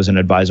startup that he was an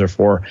advisor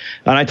for.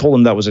 And I told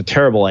him that was a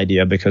terrible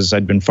idea because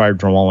I'd been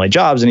fired from all my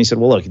jobs. And he said,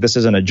 well, look, this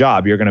isn't a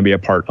job. You're going to be a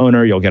part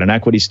owner. You'll get an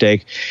equity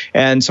stake.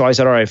 And so I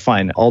said, all right,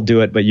 fine, I'll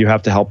do it. But you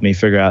have to help me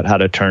figure out how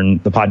to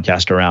turn the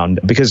podcast around.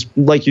 Because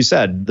like you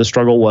said, the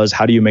struggle was,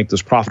 how do you make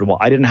this profitable?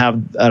 I didn't have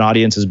an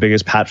audience as big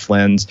as Pat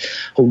Flynn's.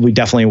 We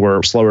definitely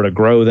were slower to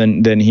grow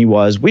than he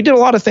was. We did a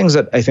lot of things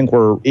that I think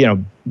were,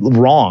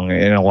 wrong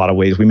in a lot of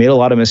ways. We made a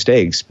lot of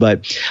mistakes,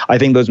 but I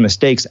think those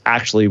mistakes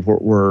actually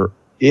were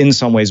in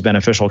some ways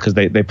beneficial because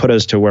they put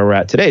us to where we're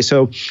at today.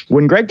 So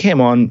when Greg came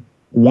on,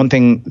 one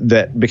thing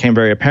that became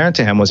very apparent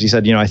to him was he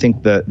said, I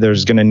think that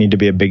there's going to need to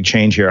be a big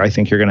change here. I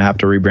think you're going to have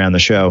to rebrand the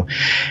show.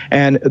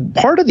 And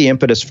part of the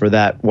impetus for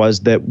that was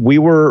that we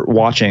were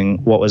watching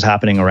what was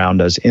happening around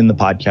us in the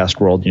podcast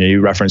world. You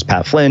referenced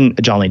Pat Flynn,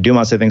 John Lee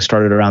Dumas, I think,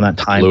 started around that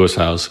time. Lewis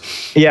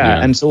House.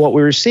 Yeah. And so what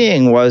we were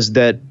seeing was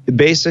that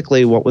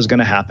basically what was going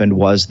to happen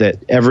was that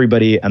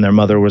everybody and their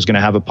mother was going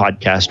to have a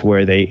podcast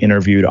where they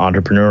interviewed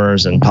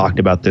entrepreneurs and talked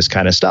about this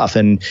kind of stuff.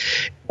 And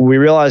we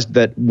realized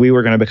that we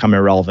were going to become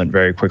irrelevant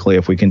very quickly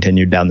if we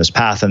continued down this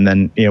path. And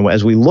then,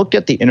 as we looked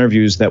at the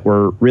interviews that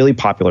were really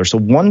popular. So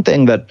one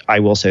thing that I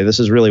will say, this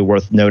is really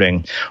worth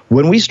noting,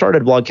 when we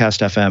started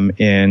Blogcast FM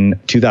in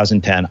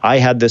 2010, I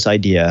had this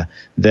idea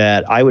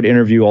that I would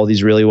interview all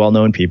these really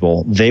well-known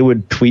people. They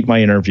would tweet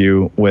my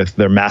interview with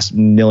their mass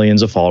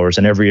millions of followers,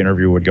 and every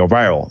interview would go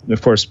viral.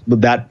 Of course,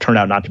 that turned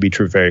out not to be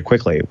true very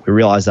quickly. We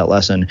realized that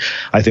lesson,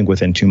 I think,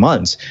 within 2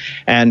 months.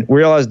 And we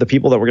realized the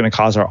people that were going to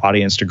cause our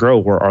audience to grow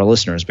were our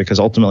listeners,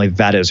 because ultimately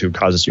that is who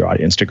causes your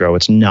audience to grow.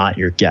 It's not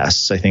your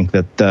guests. I think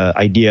that the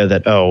idea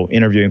that,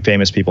 interviewing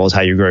famous people is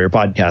how you grow your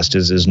podcast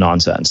is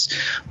nonsense.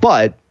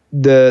 But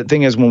the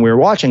thing is, when we were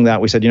watching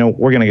that, we said,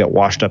 we're going to get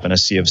washed up in a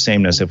sea of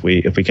sameness if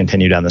we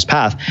continue down this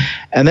path.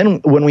 And then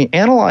when we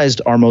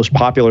analyzed our most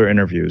popular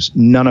interviews,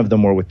 none of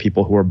them were with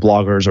people who were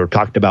bloggers or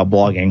talked about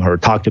blogging or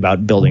talked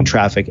about building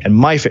traffic. And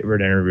my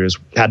favorite interviews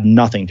had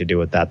nothing to do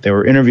with that. They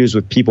were interviews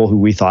with people who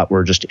we thought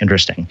were just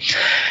interesting.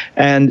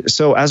 And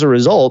so as a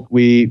result,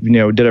 we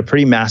did a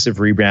pretty massive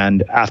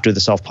rebrand after the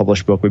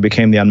self-published book. We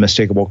became the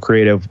Unmistakable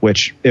Creative,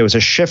 which it was a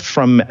shift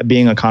from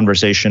being a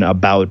conversation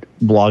about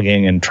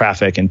blogging and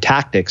traffic and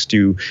tactics topics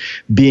to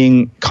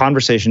being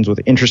conversations with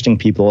interesting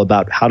people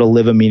about how to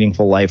live a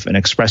meaningful life and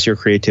express your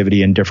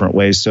creativity in different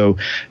ways. So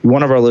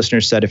one of our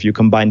listeners said, if you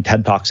combine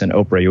TED Talks and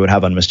Oprah, you would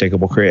have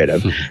Unmistakable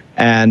Creative.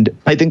 And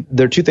I think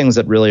there are two things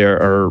that really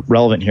are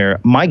relevant here.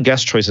 My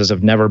guest choices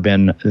have never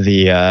been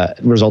the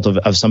result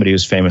of somebody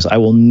who's famous. I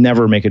will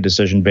never make a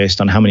decision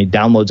based on how many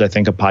downloads I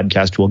think a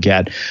podcast will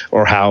get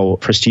or how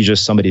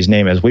prestigious somebody's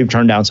name is. We've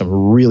turned down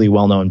some really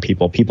well-known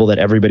people that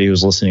everybody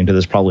who's listening to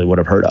this probably would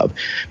have heard of,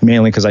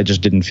 mainly because I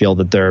just didn't feel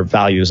that their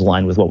values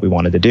aligned with what we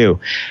wanted to do.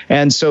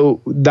 And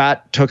so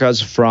that took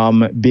us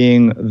from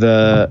being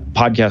the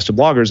podcast to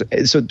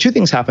bloggers. So two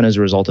things happen as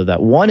a result of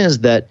that. One is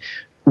that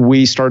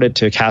we started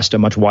to cast a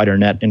much wider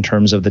net in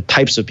terms of the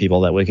types of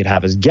people that we could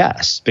have as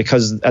guests,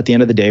 because at the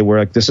end of the day, we're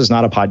like, this is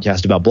not a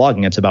podcast about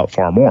blogging, it's about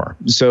far more.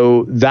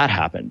 So that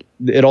happened.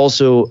 It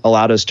also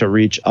allowed us to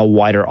reach a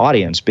wider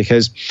audience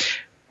because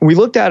we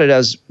looked at it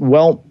as,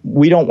 well,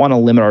 we don't want to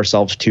limit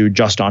ourselves to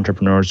just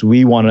entrepreneurs.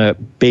 We want to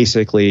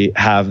basically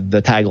have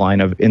the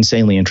tagline of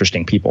insanely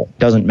interesting people.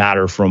 Doesn't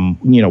matter from,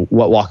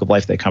 what walk of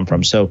life they come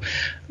from. So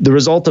the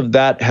result of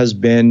that has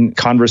been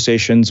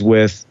conversations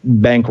with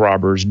bank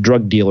robbers,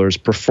 drug dealers,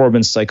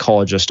 performance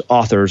psychologists,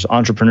 authors,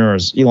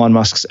 entrepreneurs, Elon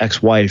Musk's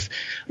ex-wife,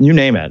 you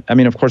name it. I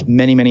mean, of course,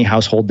 many, many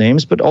household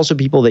names, but also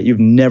people that you've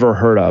never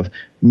heard of,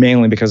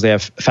 mainly because they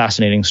have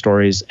fascinating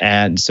stories.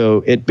 And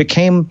so it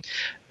became...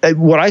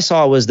 What I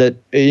saw was that,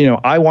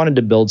 I wanted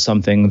to build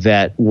something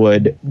that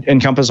would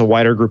encompass a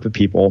wider group of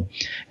people.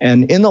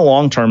 And in the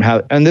long term,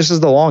 and this is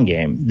the long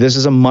game, this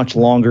is a much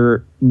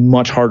longer,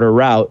 much harder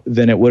route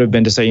than it would have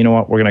been to say,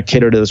 we're going to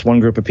cater to this one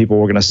group of people.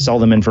 We're going to sell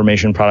them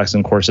information, products,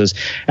 and courses,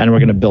 and we're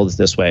going to build it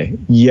this way.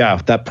 Yeah,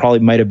 that probably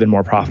might have been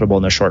more profitable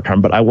in the short term,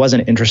 but I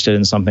wasn't interested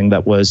in something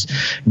that was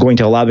going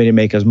to allow me to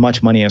make as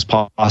much money as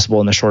possible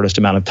in the shortest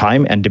amount of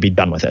time and to be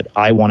done with it.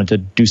 I wanted to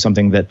do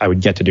something that I would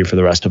get to do for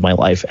the rest of my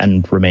life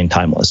and remain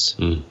timeless.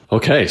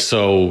 Okay,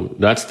 so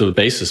that's the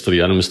basis for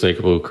the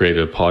Unmistakable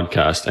Creative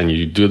podcast, and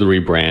you do the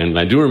rebrand. And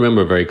I do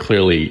remember very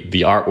clearly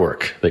the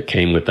artwork that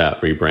came with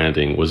that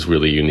rebranding was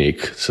really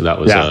unique. So that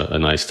was a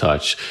nice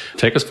touch.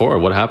 Take us forward.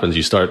 What happens?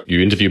 You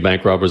interview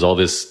bank robbers, all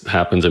this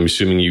happens. I'm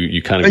assuming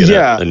you kind of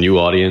get a new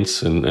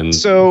audience. And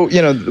so,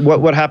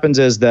 what happens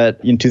is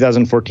that in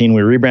 2014,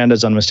 we rebranded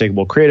as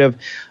Unmistakable Creative.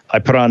 I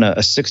put on a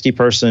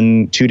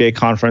 60-person 2-day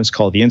conference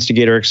called the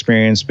Instigator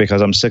Experience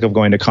because I'm sick of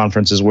going to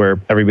conferences where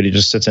everybody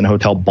just sits in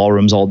hotel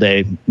ballrooms all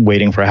day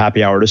waiting for a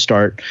happy hour to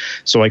start.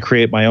 So I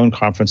create my own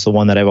conference, the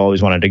one that I've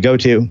always wanted to go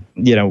to.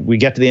 We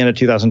get to the end of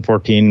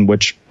 2014,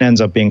 which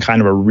ends up being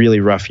kind of a really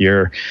rough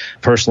year.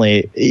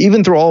 Personally,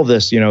 even through all of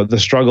this, the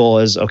struggle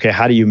is, okay,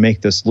 how do you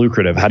make this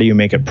lucrative? How do you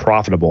make it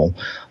profitable?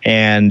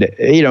 And,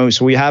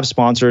 so we have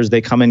sponsors,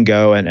 they come and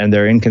go and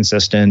they're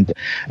inconsistent.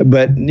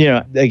 But,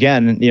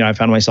 again, I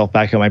found myself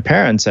back at my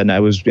parents and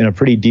I was in a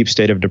pretty deep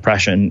state of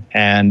depression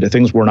and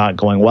things were not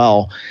going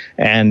well.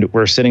 And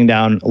we're sitting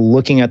down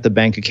looking at the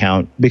bank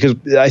account because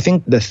I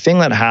think the thing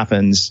that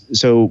happens,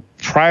 so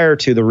prior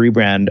to the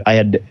rebrand, I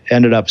had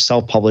ended up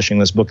self-publishing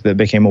this book that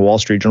became a Wall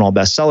Street Journal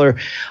bestseller.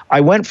 I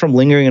went from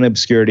lingering in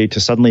obscurity to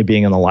suddenly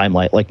being in the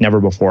limelight like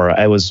never before.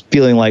 I was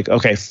feeling like,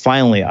 okay,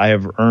 finally I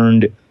have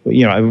earned,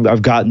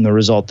 I've gotten the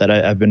result that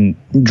I've been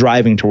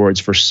driving towards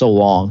for so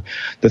long,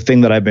 the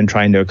thing that I've been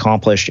trying to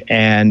accomplish.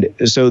 And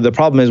so the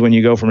problem is when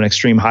you go from an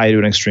extreme high to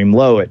an extreme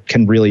low, it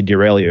can really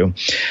derail you.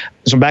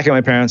 So I'm back at my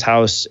parents'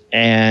 house,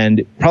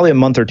 and probably a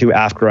month or two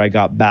after I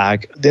got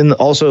back, then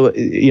also,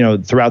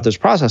 throughout this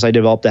process, I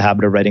developed a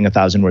habit of writing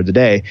 1,000 words a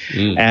day.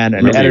 And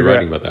an editor, you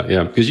writing about that,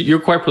 yeah, because you're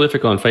quite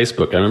prolific on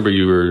Facebook. I remember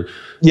you were.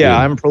 Yeah,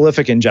 I'm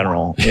prolific in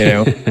general,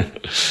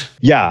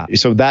 Yeah,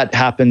 so that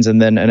happens, and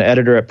then an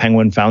editor at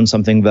Penguin found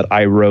something that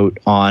I wrote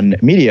on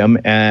Medium,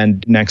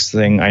 and next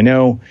thing I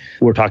know,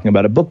 we're talking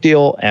about a book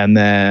deal, and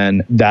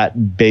then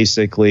that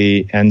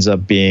basically ends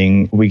up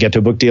being, we get to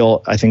a book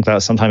deal. I think that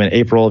was sometime in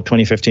April of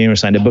 2015, we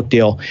signed a book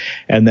deal,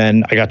 and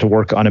then I got to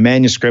work on a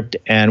manuscript,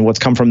 and what's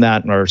come from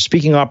that are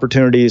speaking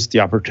opportunities, the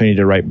opportunity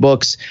to write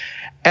books.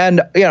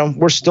 And,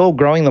 we're still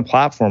growing the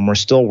platform. We're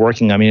still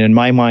working. I mean, in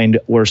my mind,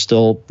 we're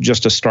still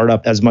just a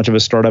startup, as much of a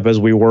startup as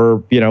we were,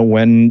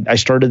 when I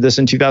started this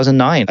in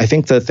 2009. I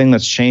think the thing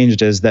that's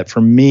changed is that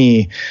for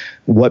me,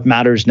 what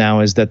matters now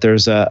is that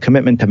there's a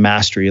commitment to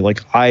mastery.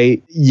 Like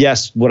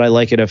would I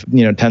like it if,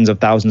 tens of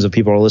thousands of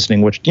people are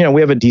listening, which,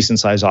 we have a decent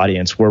sized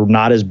audience. We're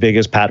not as big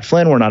as Pat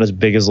Flynn. We're not as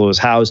big as Lewis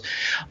Howes,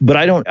 but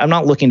I'm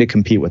not looking to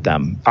compete with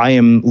them. I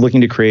am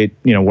looking to create,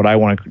 what I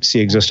want to see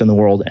exist in the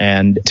world.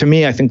 And to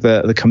me, I think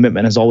the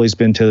commitment has always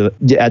been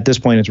at this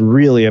point, it's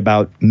really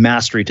about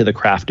mastery to the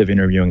craft of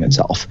interviewing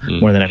itself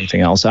more than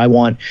anything else.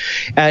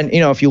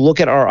 If you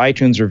look at our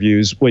iTunes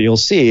reviews, what you'll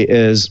see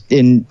is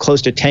in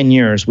close to 10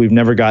 years, we've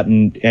never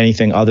gotten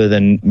anything other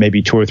than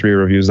maybe 2 or 3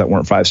 reviews that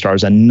weren't 5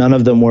 stars. And none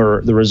of them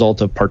were the result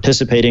of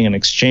participating in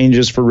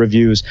exchanges for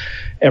reviews.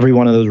 Every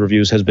one of those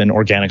reviews has been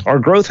organic. Our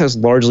growth has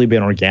largely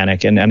been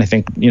organic. And I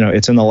think,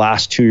 it's in the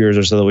last 2 years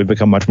or so that we've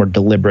become much more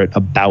deliberate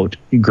about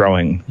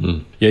growing.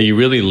 Yeah, you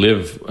really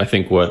live, I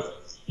think, what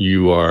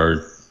you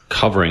are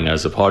covering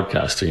as a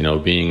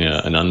podcaster, being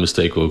an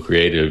unmistakable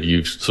creative,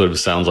 you sort of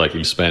sounds like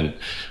you've spent,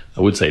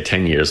 I would say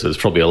 10 years, but it's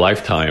probably a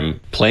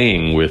lifetime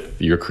playing with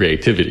your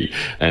creativity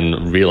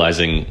and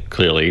realizing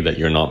clearly that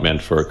you're not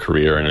meant for a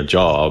career and a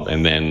job,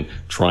 and then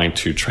trying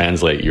to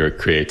translate your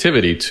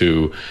creativity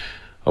to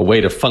a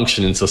way to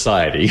function in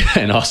society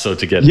and also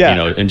to get,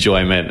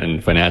 enjoyment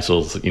and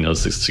financial,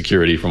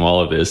 security from all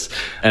of this.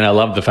 And I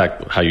love the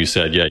fact how you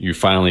said, you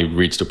finally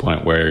reached a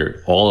point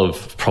where all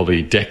of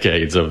probably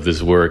decades of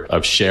this work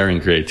of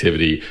sharing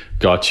creativity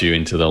got you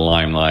into the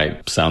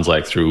limelight, sounds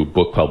like through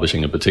book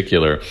publishing in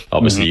particular.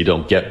 Obviously, you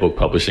don't get book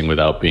publishing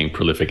without being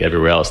prolific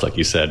everywhere else, like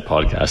you said,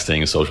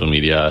 podcasting, social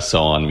media,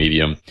 so on,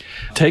 Medium.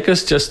 Take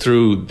us just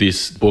through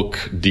this book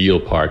deal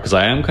part, because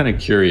I am kind of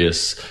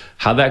curious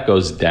how that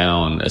goes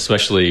down,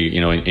 especially,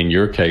 in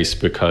your case,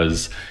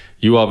 because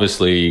you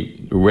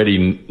obviously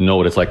already know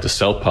what it's like to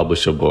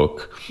self-publish a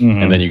book.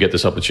 And then you get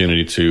this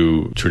opportunity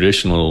to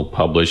traditional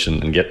publish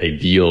and get a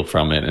deal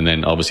from it. And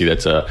then obviously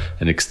that's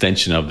an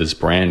extension of this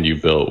brand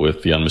you built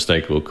with the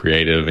Unmistakable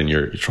Creative, and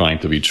you're trying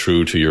to be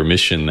true to your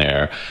mission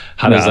there.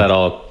 How does that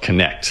all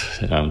connect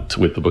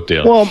with the book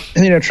deal? Well,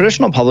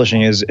 traditional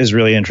publishing is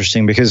really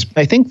interesting, because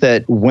I think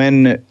that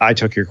when I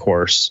took your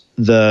course,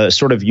 the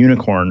sort of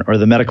unicorn or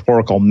the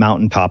metaphorical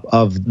mountaintop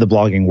of the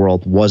blogging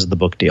world was the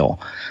book deal.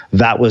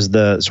 That was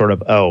the sort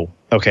of,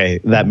 okay,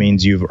 that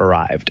means you've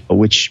arrived,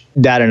 which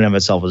that in and of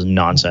itself is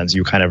nonsense.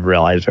 You kind of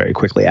realize very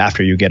quickly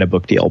after you get a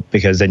book deal,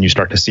 because then you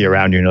start to see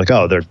around you and you're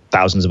like, there are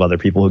thousands of other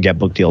people who get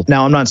book deals.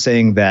 Now, I'm not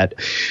saying that,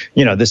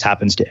 this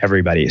happens to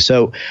everybody.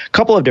 So a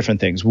couple of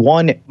different things.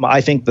 One,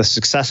 I think the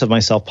success of my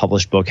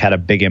self-published book had a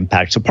big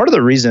impact. So part of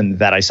the reason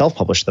that I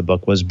self-published the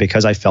book was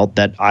because I felt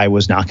that I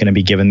was not going to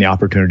be given the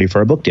opportunity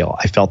for a book deal.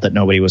 I felt that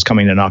nobody was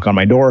coming to knock on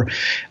my door.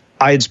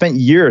 I had spent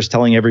years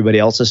telling everybody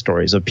else's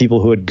stories of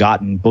people who had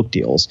gotten book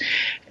deals.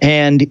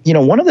 And,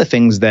 one of the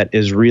things that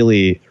is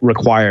really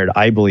required,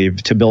 I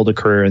believe, to build a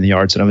career in the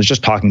arts, and I was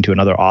just talking to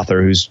another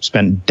author who's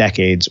spent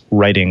decades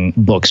writing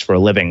books for a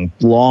living,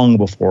 long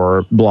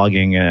before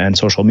blogging and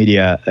social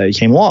media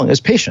came along, is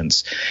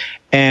patience.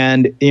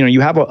 And,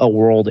 you have a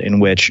world in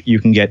which you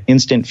can get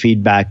instant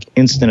feedback,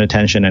 instant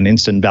attention, and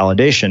instant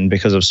validation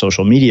because of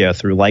social media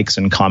through likes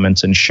and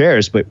comments and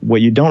shares. But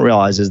what you don't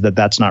realize is that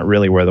that's not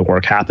really where the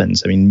work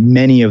happens. I mean,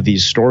 many of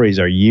these stories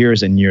are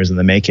years and years in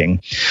the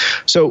making.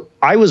 So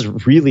I was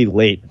really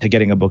late to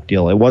getting a book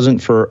deal. It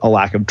wasn't for a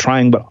lack of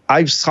trying, but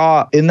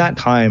in that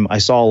time, I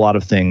saw a lot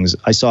of things.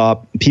 I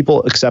saw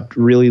people accept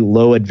really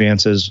low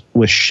advances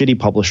with shitty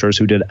publishers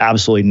who did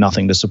absolutely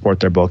nothing to support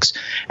their books.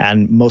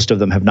 And most of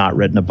them have not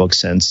written a book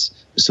since.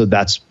 So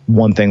that's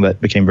one thing that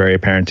became very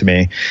apparent to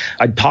me.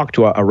 I talked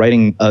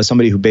to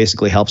somebody who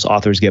basically helps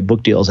authors get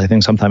book deals, I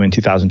think sometime in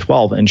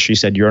 2012, and she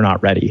said, "You're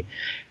not ready."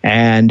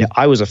 And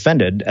I was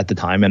offended at the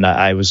time, and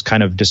I was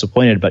kind of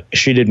disappointed, but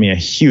she did me a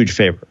huge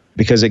favor,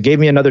 because it gave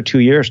me another 2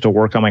 years to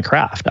work on my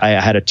craft. I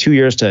had 2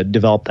 years to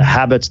develop the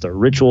habits, the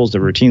rituals, the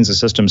routines, the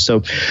systems.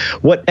 So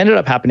what ended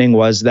up happening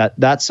was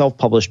that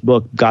self-published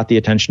book got the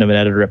attention of an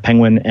editor at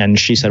Penguin, and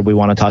she said, "We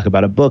want to talk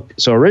about a book."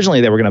 So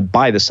originally they were going to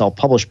buy the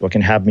self-published book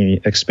and have me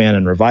expand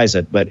and revise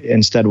it. But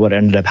instead what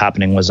ended up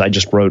happening was I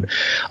just wrote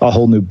a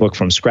whole new book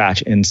from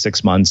scratch in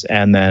 6 months.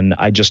 And then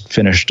I just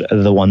finished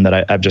the one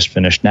that I've just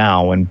finished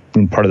now. And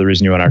part of the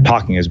reason you and I are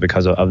talking is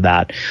because of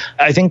that.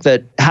 I think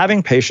that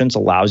having patience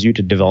allows you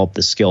to develop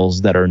the skills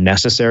that are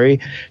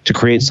necessary to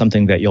create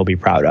something that you'll be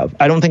proud of.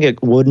 I don't think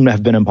it wouldn't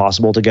have been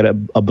impossible to get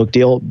a book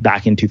deal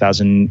back in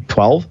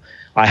 2012.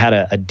 I had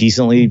a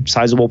decently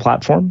sizable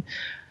platform.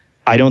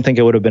 I don't think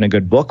it would have been a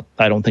good book.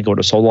 I don't think it would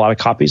have sold a lot of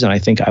copies. And I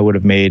think I would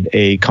have made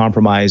a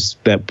compromise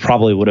that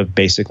probably would have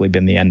basically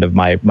been the end of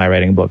my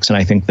writing books. And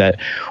I think that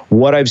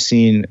what I've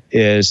seen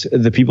is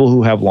the people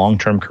who have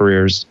long-term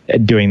careers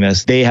doing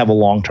this, they have a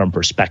long-term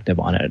perspective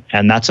on it.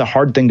 And that's a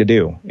hard thing to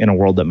do in a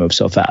world that moves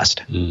so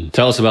fast.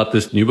 Tell us about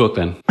this new book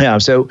then. Yeah.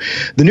 So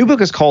the new book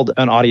is called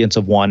An Audience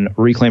of One,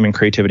 Reclaiming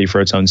Creativity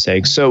for Its Own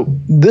Sake. So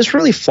this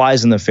really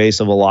flies in the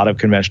face of a lot of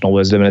conventional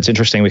wisdom. And it's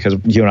interesting because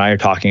you and I are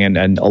talking,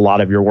 and a lot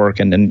of your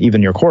work and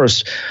even your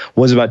course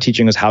was about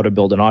teaching us how to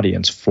build an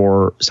audience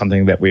for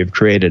something that we've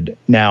created.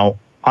 Now,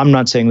 I'm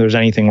not saying there's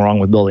anything wrong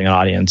with building an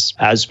audience,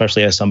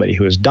 especially as somebody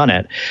who has done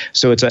it.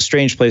 So it's a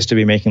strange place to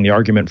be making the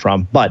argument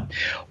from. But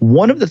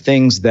one of the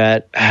things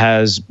that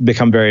has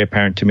become very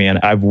apparent to me, and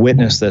I've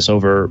witnessed this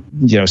over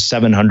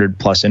 700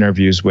 plus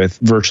interviews with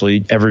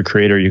virtually every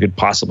creator you could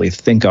possibly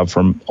think of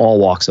from all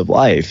walks of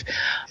life,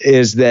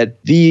 is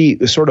that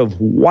the sort of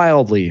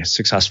wildly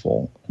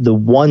successful, the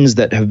ones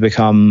that have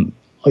become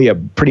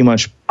pretty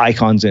much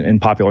icons in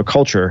popular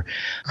culture,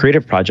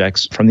 creative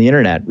projects from the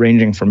internet,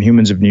 ranging from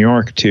Humans of New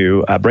York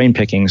to Brain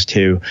Pickings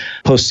to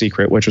Post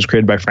Secret, which was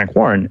created by Frank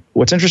Warren.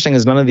 What's interesting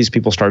is none of these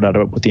people started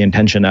out with the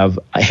intention of,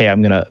 hey,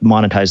 I'm going to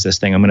monetize this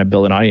thing. I'm going to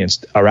build an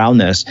audience around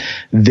this.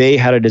 They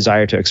had a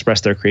desire to express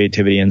their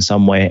creativity in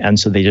some way, and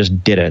so they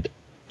just did it.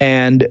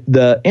 And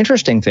the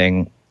interesting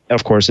thing,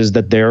 of course, is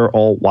that they're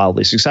all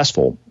wildly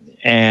successful.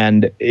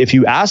 And if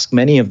you ask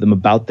many of them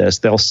about this,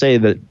 they'll say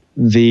that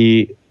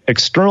the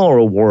external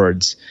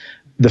rewards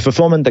the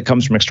fulfillment that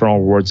comes from external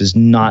rewards is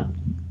not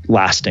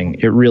lasting.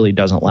 It really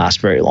doesn't last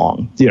very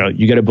long.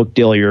 You get a book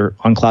deal, you're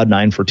on cloud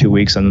nine for 2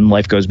 weeks, and then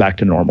life goes back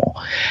to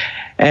normal.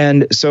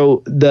 And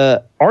so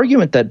the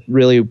argument that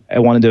really I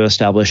wanted to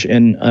establish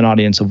in an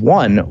audience of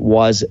one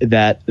was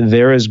that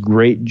there is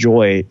great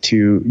joy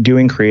to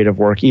doing creative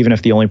work, even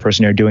if the only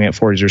person you're doing it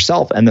for is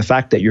yourself. And the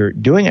fact that you're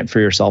doing it for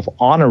yourself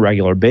on a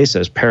regular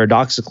basis,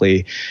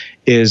 paradoxically,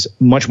 is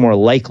much more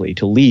likely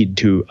to lead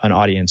to an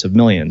audience of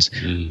millions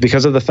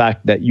because of the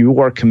fact that you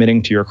are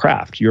committing to your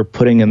craft. You're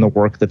putting in the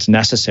work that's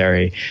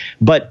necessary.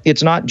 But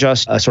it's not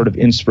just a sort of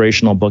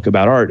inspirational book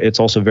about art. It's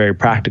also very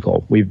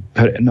practical. We've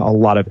put in a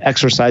lot of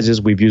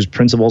exercises. We've used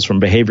principles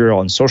from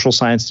behavioral and social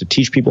science to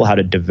teach people how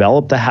to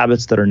develop the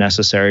habits that are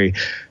necessary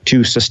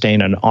to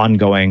sustain an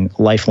ongoing,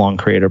 lifelong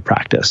creative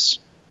practice.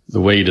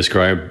 The way you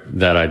describe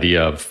that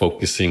idea of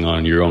focusing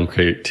on your own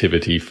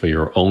creativity for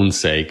your own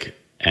sake,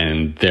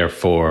 and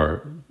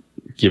therefore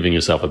giving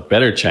yourself a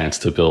better chance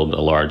to build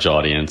a large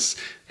audience,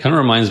 kind of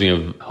reminds me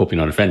of, hope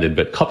you're not offended,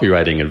 but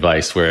copywriting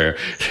advice where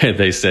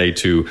they say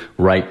to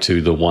write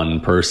to the one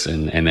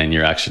person and then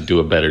you actually do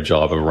a better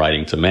job of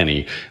writing to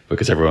many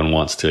because everyone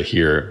wants to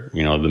hear,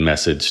 the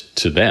message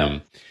to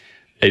them.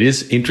 It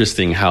is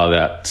interesting how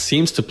that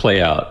seems to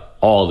play out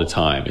all the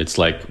time. It's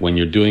like when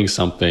you're doing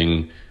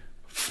something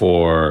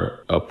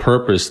for a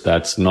purpose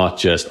that's not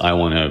just I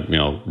want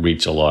to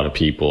reach a lot of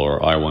people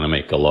or I want to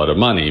make a lot of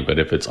money, but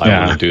if it's I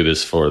want to do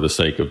this for the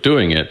sake of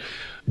doing it,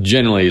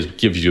 generally it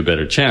gives you a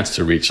better chance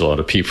to reach a lot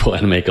of people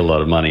and make a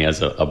lot of money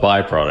as a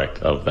byproduct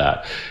of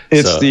that.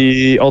 It's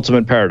the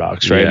ultimate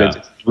paradox, right? Yeah.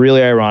 It's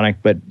really ironic,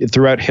 but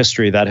throughout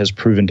history that has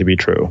proven to be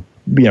true.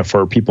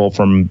 For people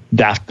from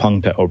Daft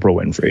Punk to Oprah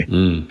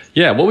Winfrey.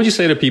 Yeah. What would you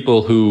say to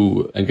people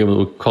who, again,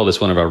 we'll call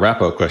this one of our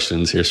wrap-up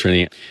questions here,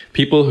 Srini,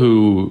 people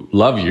who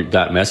love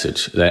that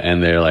message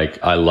and they're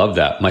like, I love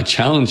that. My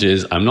challenge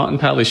is I'm not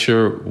entirely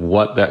sure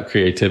what that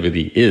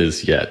creativity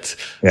is yet.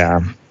 Yeah.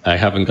 I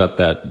haven't got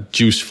that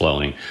juice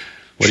flowing.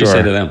 What do you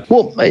say to them?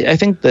 Well, I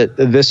think that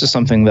this is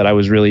something that I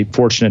was really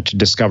fortunate to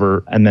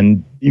discover, and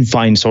then you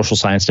find social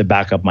science to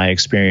back up my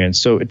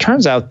experience. So it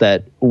turns out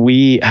that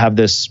we have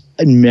this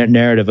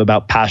narrative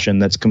about passion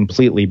that's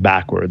completely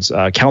backwards.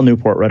 Cal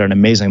Newport wrote an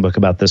amazing book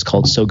about this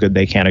called So Good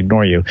They Can't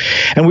Ignore You.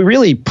 And we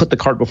really put the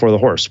cart before the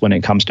horse when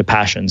it comes to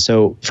passion.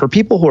 So for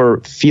people who are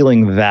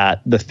feeling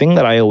that, the thing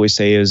that I always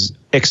say is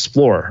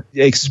explore,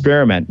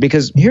 experiment.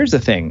 Because here's the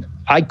thing.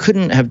 I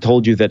couldn't have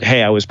told you that,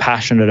 hey, I was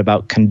passionate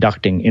about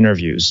conducting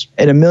interviews.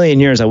 In a million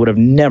years, I would have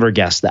never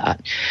guessed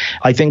that.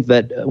 I think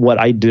that what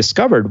I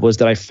discovered was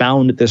that I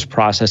found this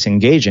process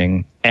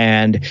engaging.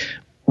 And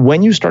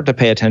when you start to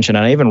pay attention,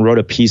 and I even wrote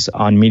a piece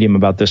on Medium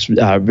about this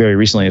very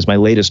recently as my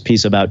latest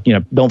piece about,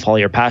 don't follow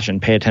your passion,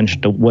 pay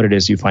attention to what it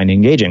is you find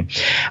engaging.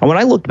 And when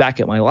I looked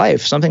back at my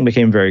life, something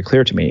became very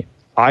clear to me.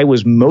 I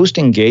was most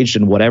engaged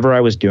in whatever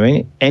I was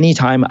doing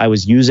anytime I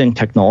was using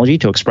technology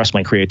to express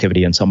my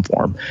creativity in some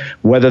form,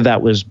 whether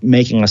that was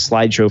making a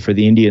slideshow for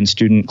the Indian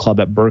Student Club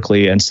at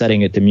Berkeley and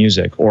setting it to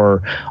music,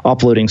 or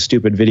uploading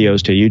stupid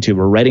videos to YouTube,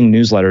 or writing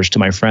newsletters to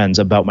my friends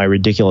about my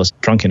ridiculous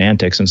drunken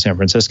antics in San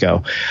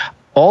Francisco.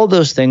 All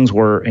those things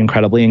were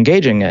incredibly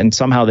engaging, and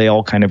somehow they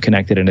all kind of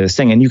connected into this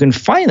thing. And you can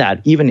find that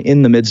even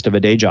in the midst of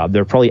a day job.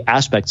 There are probably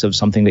aspects of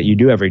something that you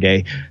do every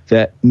day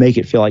that make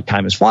it feel like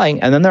time is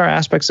flying. And then there are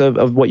aspects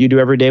of what you do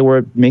every day where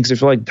it makes it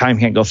feel like time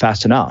can't go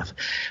fast enough.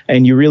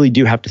 And you really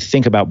do have to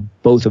think about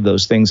both of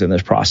those things in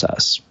this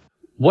process.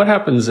 What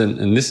happens,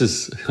 and this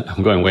is,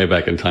 I'm going way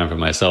back in time for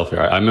myself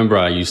here. I remember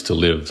I used to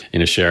live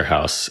in a share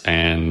house,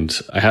 and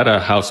I had a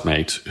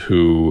housemate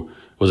who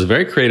was a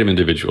very creative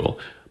individual.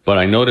 But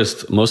I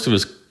noticed most of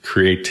his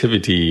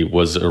creativity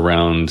was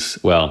around,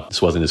 well, this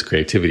wasn't his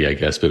creativity, I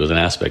guess, but it was an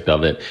aspect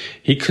of it.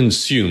 He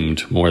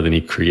consumed more than he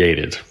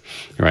created,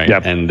 right?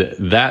 Yep. And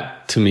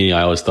that, to me,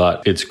 I always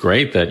thought it's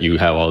great that you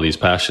have all these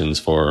passions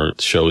for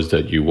shows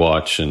that you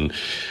watch,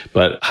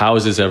 but how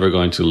is this ever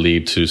going to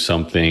lead to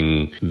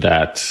something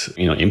that,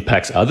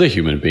 impacts other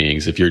human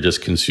beings if you're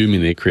just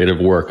consuming the creative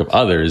work of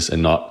others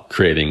and not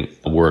creating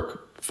work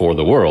for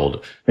the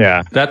world?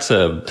 Yeah. That's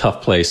a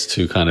tough place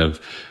to kind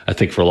of, I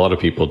think, for a lot of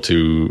people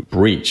to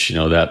breach,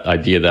 that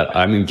idea that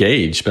I'm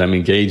engaged, but I'm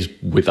engaged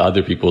with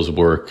other people's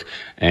work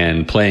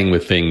and playing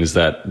with things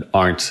that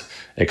aren't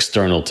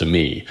external to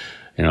me.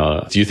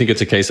 Do you think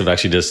it's a case of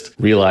actually just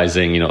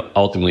realizing,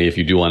 ultimately, if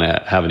you do want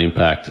to have an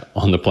impact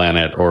on the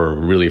planet or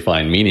really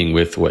find meaning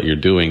with what you're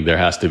doing, there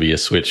has to be a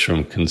switch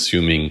from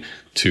consuming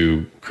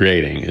to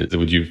creating?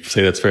 Would you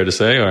say that's fair to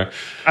say? Or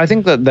I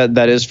think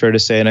that is fair to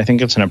say, and I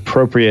think it's an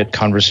appropriate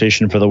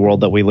conversation for the world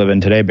that we live in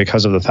today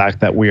because of the fact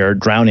that we are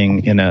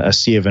drowning in a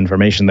sea of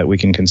information that we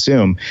can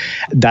consume.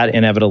 That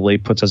inevitably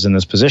puts us in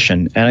this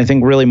position. And I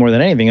think really more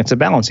than anything, it's a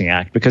balancing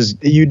act because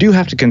you do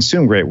have to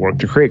consume great work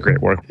to create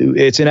great work.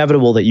 It's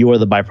inevitable that you are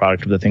the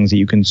byproduct of the things that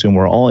you consume.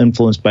 We're all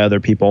influenced by other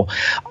people.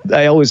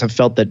 I always have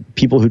felt that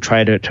people who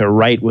try to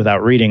write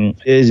without reading,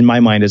 in my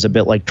mind, is a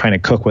bit like trying to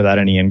cook without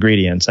any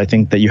ingredients. I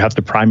think that you have to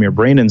to prime your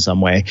brain in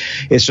some way.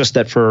 It's just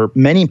that for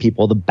many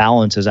people, the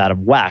balance is out of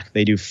whack.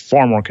 They do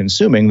far more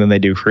consuming than they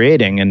do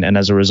creating. And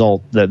as a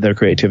result, their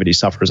creativity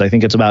suffers. I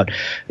think it's about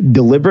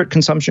deliberate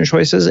consumption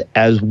choices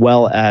as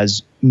well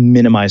as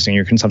minimizing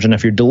your consumption.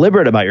 If you're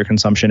deliberate about your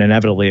consumption,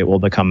 inevitably it will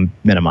become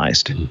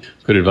minimized.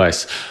 Good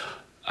advice.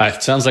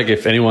 It sounds like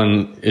if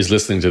anyone is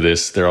listening to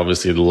this, they're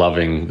obviously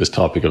loving this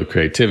topic of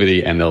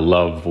creativity and they'll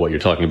love what you're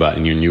talking about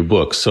in your new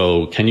book.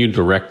 So can you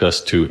direct us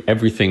to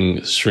everything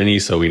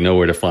Srini so we know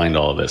where to find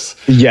all of this?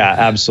 Yeah,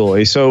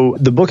 absolutely. So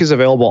the book is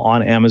available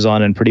on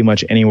Amazon and pretty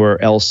much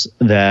anywhere else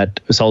that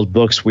sells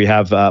books. We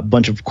have a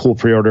bunch of cool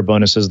pre-order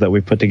bonuses that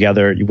we've put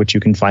together, which you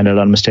can find at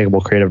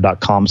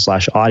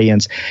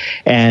unmistakablecreative.com/audience.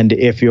 And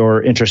if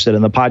you're interested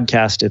in the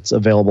podcast, it's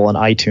available on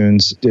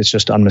iTunes. It's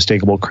just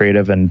Unmistakable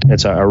Creative, and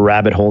it's a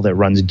rabbit hole that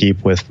runs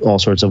deep with all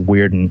sorts of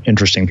weird and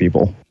interesting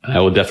people. I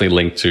will definitely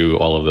link to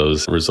all of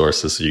those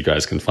resources so you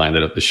guys can find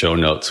it at the show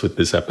notes with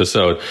this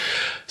episode.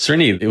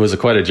 Srini, it was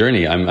quite a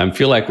journey. I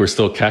feel like we're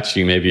still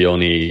catching maybe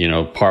only,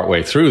 part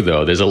way through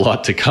though. There's a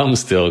lot to come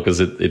still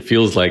because it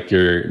feels like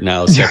you're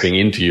now stepping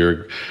into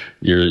your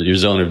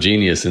zone of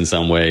genius in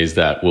some ways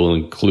that will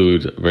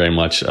include very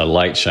much a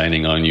light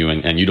shining on you,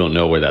 and you don't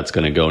know where that's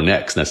going to go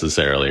next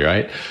necessarily,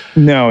 right?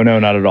 No,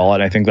 not at all.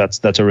 And I think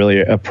that's a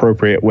really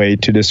appropriate way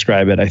to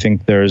describe it. I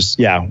think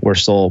we've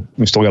still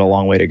got a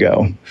long way to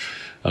go.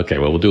 Okay,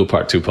 well, we'll do a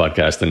part 2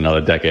 podcast in another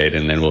decade,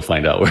 and then we'll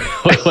find out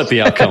what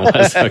the outcome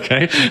was,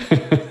 okay?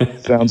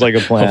 Sounds like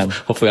a plan.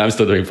 Hopefully I'm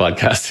still doing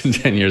podcasts in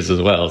 10 years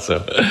as well.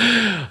 So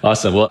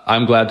awesome. Well,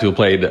 I'm glad to have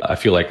played, I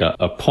feel like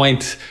a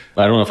point.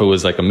 I don't know if it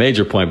was like a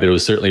major point, but it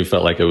was certainly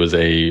felt like it was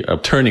a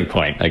turning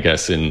point, I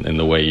guess, in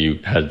the way you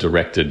had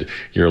directed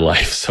your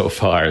life so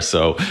far.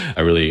 So I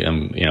really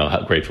am,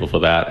 grateful for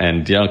that.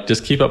 And,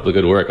 just keep up the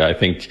good work. I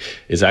think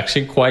is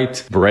actually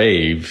quite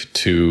brave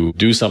to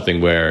do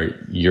something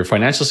where your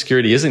financial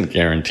security isn't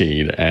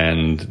guaranteed.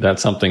 And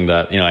that's something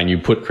that, and you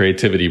put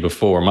creativity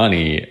before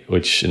money,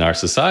 which in our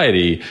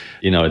society,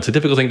 it's a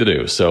difficult thing to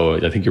do. So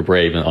I think you're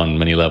brave on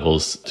many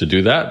levels to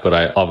do that. But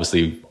I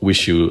obviously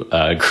wish you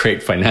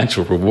great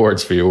financial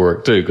rewards for your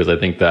work too, because I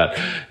think that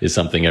is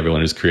something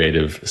everyone who's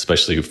creative,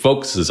 especially who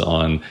focuses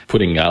on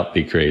putting out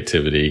the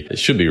creativity,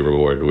 should be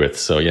rewarded with.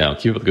 So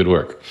keep up the good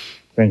work.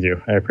 Thank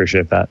you. I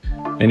appreciate that.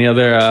 Any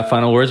other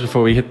final words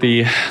before we hit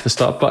the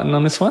stop button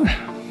on this one?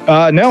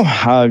 No,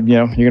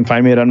 you can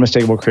find me at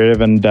Unmistakable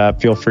Creative, and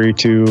feel free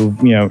to,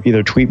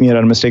 either tweet me at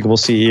Unmistakable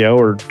CEO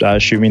or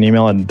shoot me an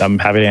email, and I'm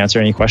happy to answer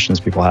any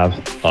questions people have.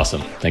 Awesome.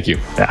 Thank you.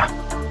 Yeah.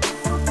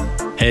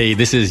 Hey,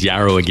 this is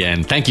Yarrow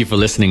again. Thank you for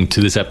listening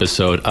to this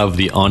episode of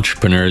the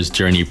Entrepreneur's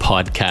Journey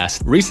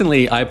podcast.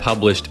 Recently, I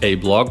published a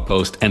blog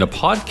post and a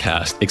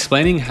podcast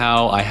explaining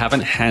how I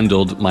haven't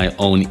handled my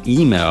own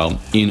email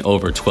in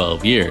over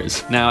 12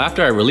 years. Now,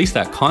 after I released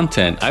that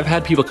content, I've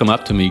had people come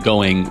up to me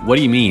going, "What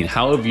do you mean?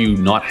 How have you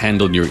not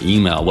handled your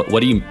email?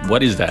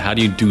 What is that? How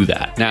do you do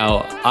that?"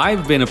 Now,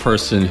 I've been a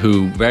person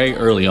who very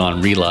early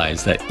on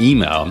realized that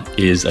email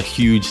is a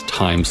huge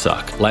time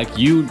suck. Like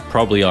you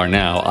probably are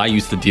now, I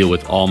used to deal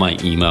with all my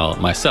email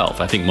myself.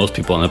 I think most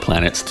people on the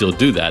planet still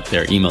do that.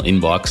 Their email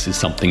inbox is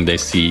something they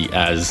see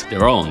as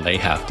their own. They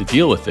have to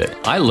deal with it.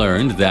 I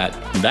learned that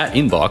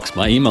inbox,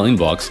 my email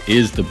inbox,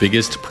 is the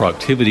biggest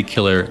productivity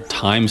killer,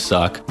 time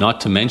suck. Not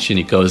to mention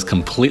it goes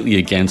completely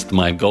against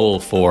my goal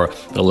for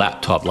the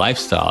laptop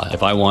lifestyle.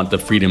 If I want the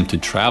freedom to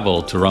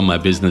travel, to run my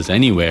business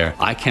anywhere,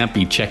 I can't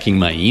be checking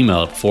my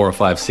email 4 or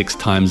 5, 6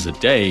 times a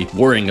day,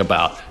 worrying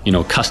about,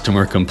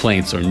 customer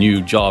complaints or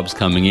new jobs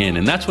coming in.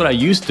 And that's what I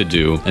used to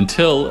do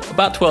until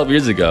about 12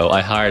 years ago, I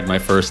hired my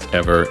first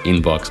ever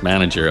inbox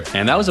manager.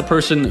 And that was a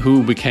person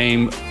who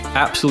became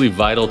absolutely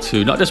vital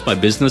to not just my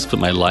business, but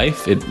my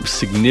life. It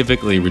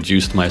significantly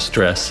reduced my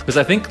stress. Because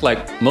I think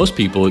like most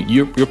people,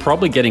 you're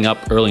probably getting up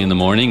early in the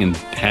morning and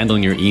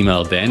handling your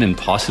email then, and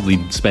possibly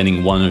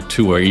spending 1 or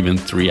 2 or even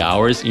 3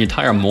 hours. Your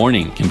entire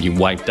morning can be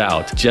wiped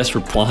out just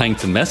replying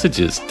to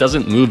messages. It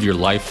doesn't move your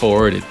life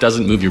forward. It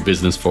doesn't move your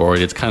business forward.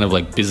 It's kind of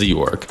like busy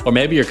work. Or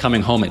maybe you're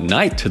coming home at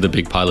night to the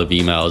big pile of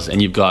emails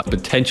and you've got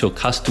potential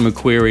customer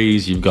queries.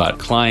 You've got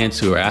clients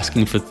who are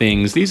asking for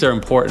things. These are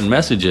important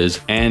messages,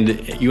 and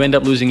you end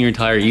up losing your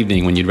entire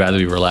evening when you'd rather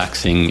be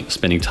relaxing,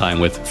 spending time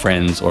with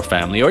friends or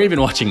family, or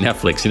even watching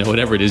Netflix,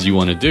 whatever it is you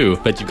want to do.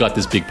 But you've got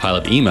this big pile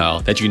of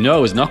email that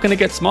is not going to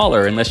get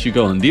smaller unless you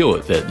go and deal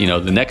with it.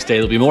 The next day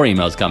there'll be more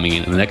emails coming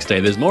in, and the next day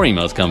there's more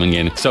emails coming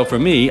in. So for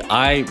me,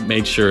 I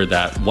made sure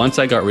that once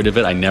I got rid of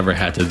it, I never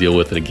had to deal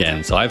with it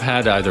again. So I've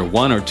had either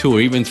 1 or 2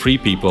 or even 3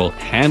 people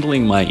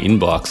handling my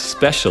inbox,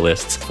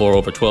 specialists, for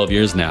over 12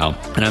 years now.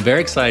 And I'm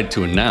very excited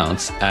to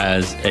announce,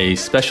 as a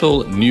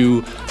special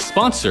new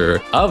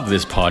sponsor of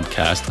this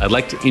podcast, I'd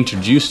like to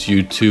introduce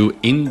you to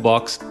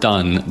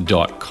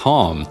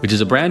inboxdone.com, which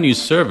is a brand new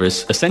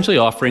service essentially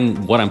offering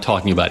what I'm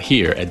talking about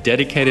here, a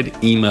dedicated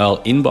email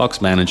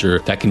inbox manager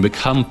that can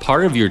become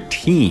part of your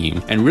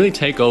team and really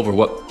take over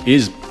what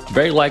is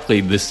very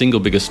likely the single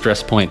biggest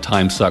stress point,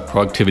 time suck,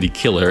 productivity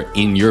killer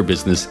in your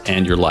business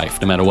and your life,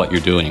 no matter what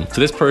you're doing.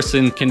 So this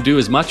person can do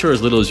as much or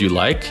as little as you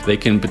like. They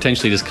can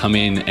potentially just come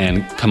in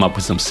and come up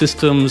with some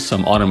systems,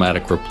 some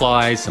automatic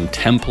replies, some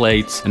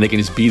templates, and they can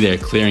just be there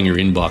clearing your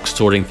inbox,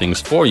 sorting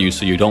things for you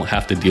so you don't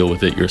have to deal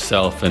with it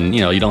yourself. And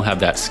you don't have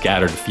that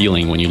scattered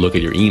feeling when you look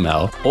at your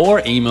email.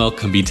 Or email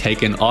can be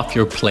taken off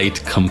your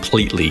plate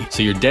completely.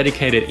 So your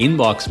dedicated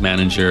inbox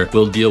manager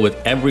will deal with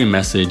every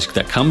message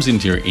that comes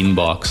into your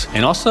inbox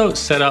and also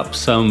set up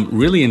some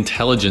really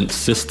intelligent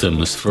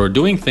systems for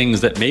doing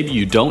things that maybe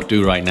you don't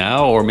do right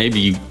now, or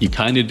maybe you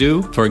kind of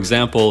do. For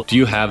example, do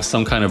you have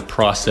some kind of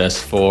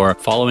process for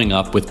following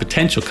up with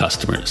potential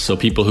customers? So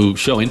people who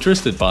show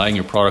interest in buying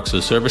your products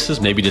or services,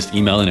 maybe just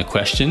email in a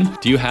question.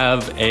 Do you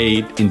have a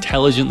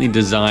intelligently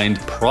designed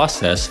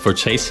process for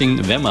chasing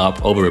them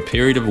up over a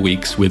period of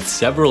weeks with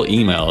several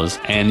emails?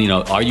 And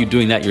are you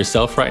doing that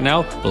yourself right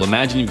now? Well,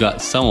 imagine you've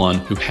got someone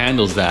who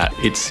handles that.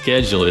 It's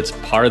scheduled. It's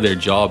part of their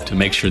job to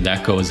make sure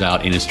that goes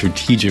out in a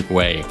strategic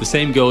way. The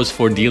same goes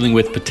for dealing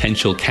with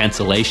potential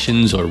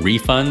cancellations or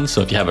refunds.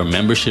 So if you have a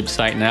membership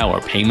site now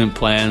or payment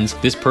plans,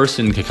 this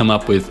person can come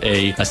up with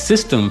a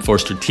system for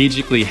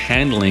strategically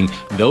handling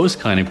those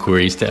kind of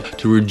queries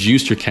to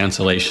reduce your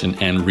cancellation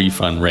and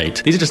refund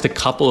rate. These are just a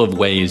couple of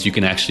ways you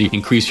can actually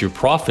increase your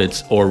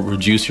profits or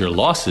reduce your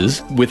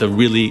losses with a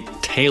really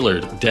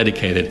tailored,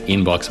 dedicated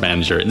inbox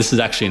manager. And this is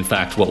actually, in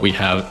fact, what we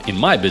have in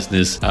my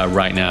business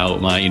right now,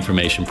 my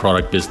information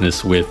product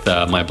business with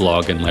my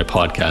blog and my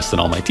podcast and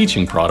all my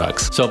teaching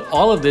products. So if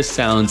all of this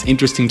sounds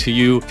interesting to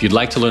you, if you'd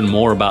like to learn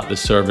more about the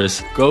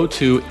service, go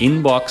to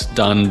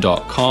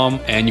inboxdone.com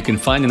and you can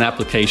find an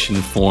application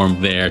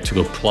form there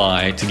to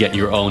apply to get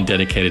your own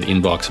dedicated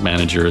inbox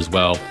manager as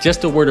well.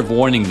 Just a word of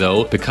warning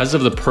though, because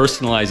of the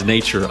personalized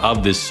nature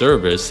of this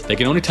service, they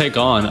can only take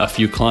on a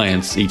few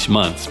clients each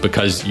month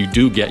because you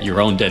do get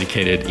your own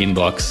dedicated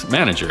inbox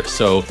manager.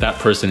 So that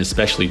person is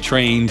specially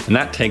trained and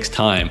that takes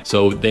time.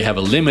 So they have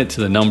a limit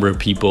to the number of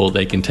people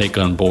they can take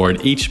on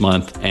board each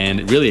month,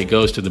 and really it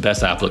goes to the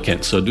best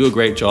applicant. So do a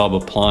great job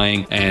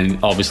applying, and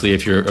obviously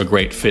if you're a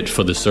great fit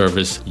for the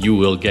service, you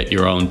will get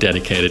your own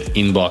dedicated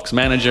inbox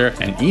manager,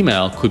 and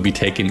email could be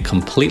taken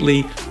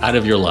completely out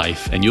of your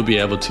life and you'll be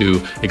able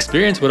to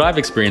experience what I've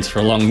experienced for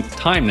a long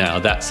time now,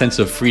 that sense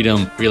of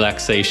freedom,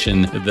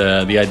 relaxation,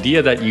 the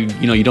idea that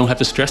you don't have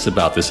to stress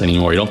about this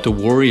anymore. You don't have to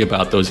worry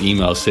about those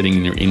emails sitting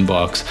in your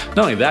inbox. Not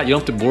only that, you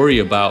don't have to worry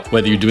about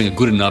whether you're doing a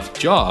good enough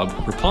job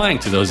replying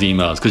to those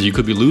emails, because you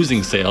could be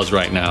losing sales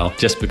right now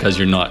just because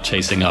you're not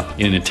chasing up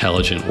in an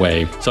intelligent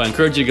way. So I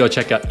encourage you to go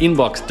check out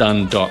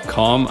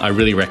inboxdone.com. I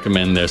really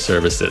recommend their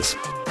services.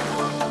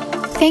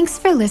 Thanks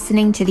for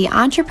listening to the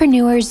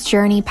Entrepreneur's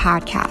Journey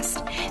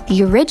podcast,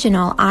 the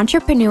original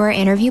entrepreneur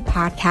interview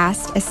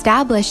podcast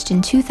established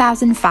in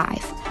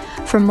 2005.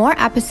 For more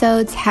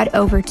episodes, head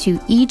over to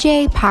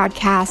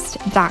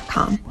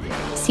ejpodcast.com.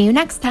 See you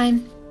next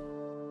time.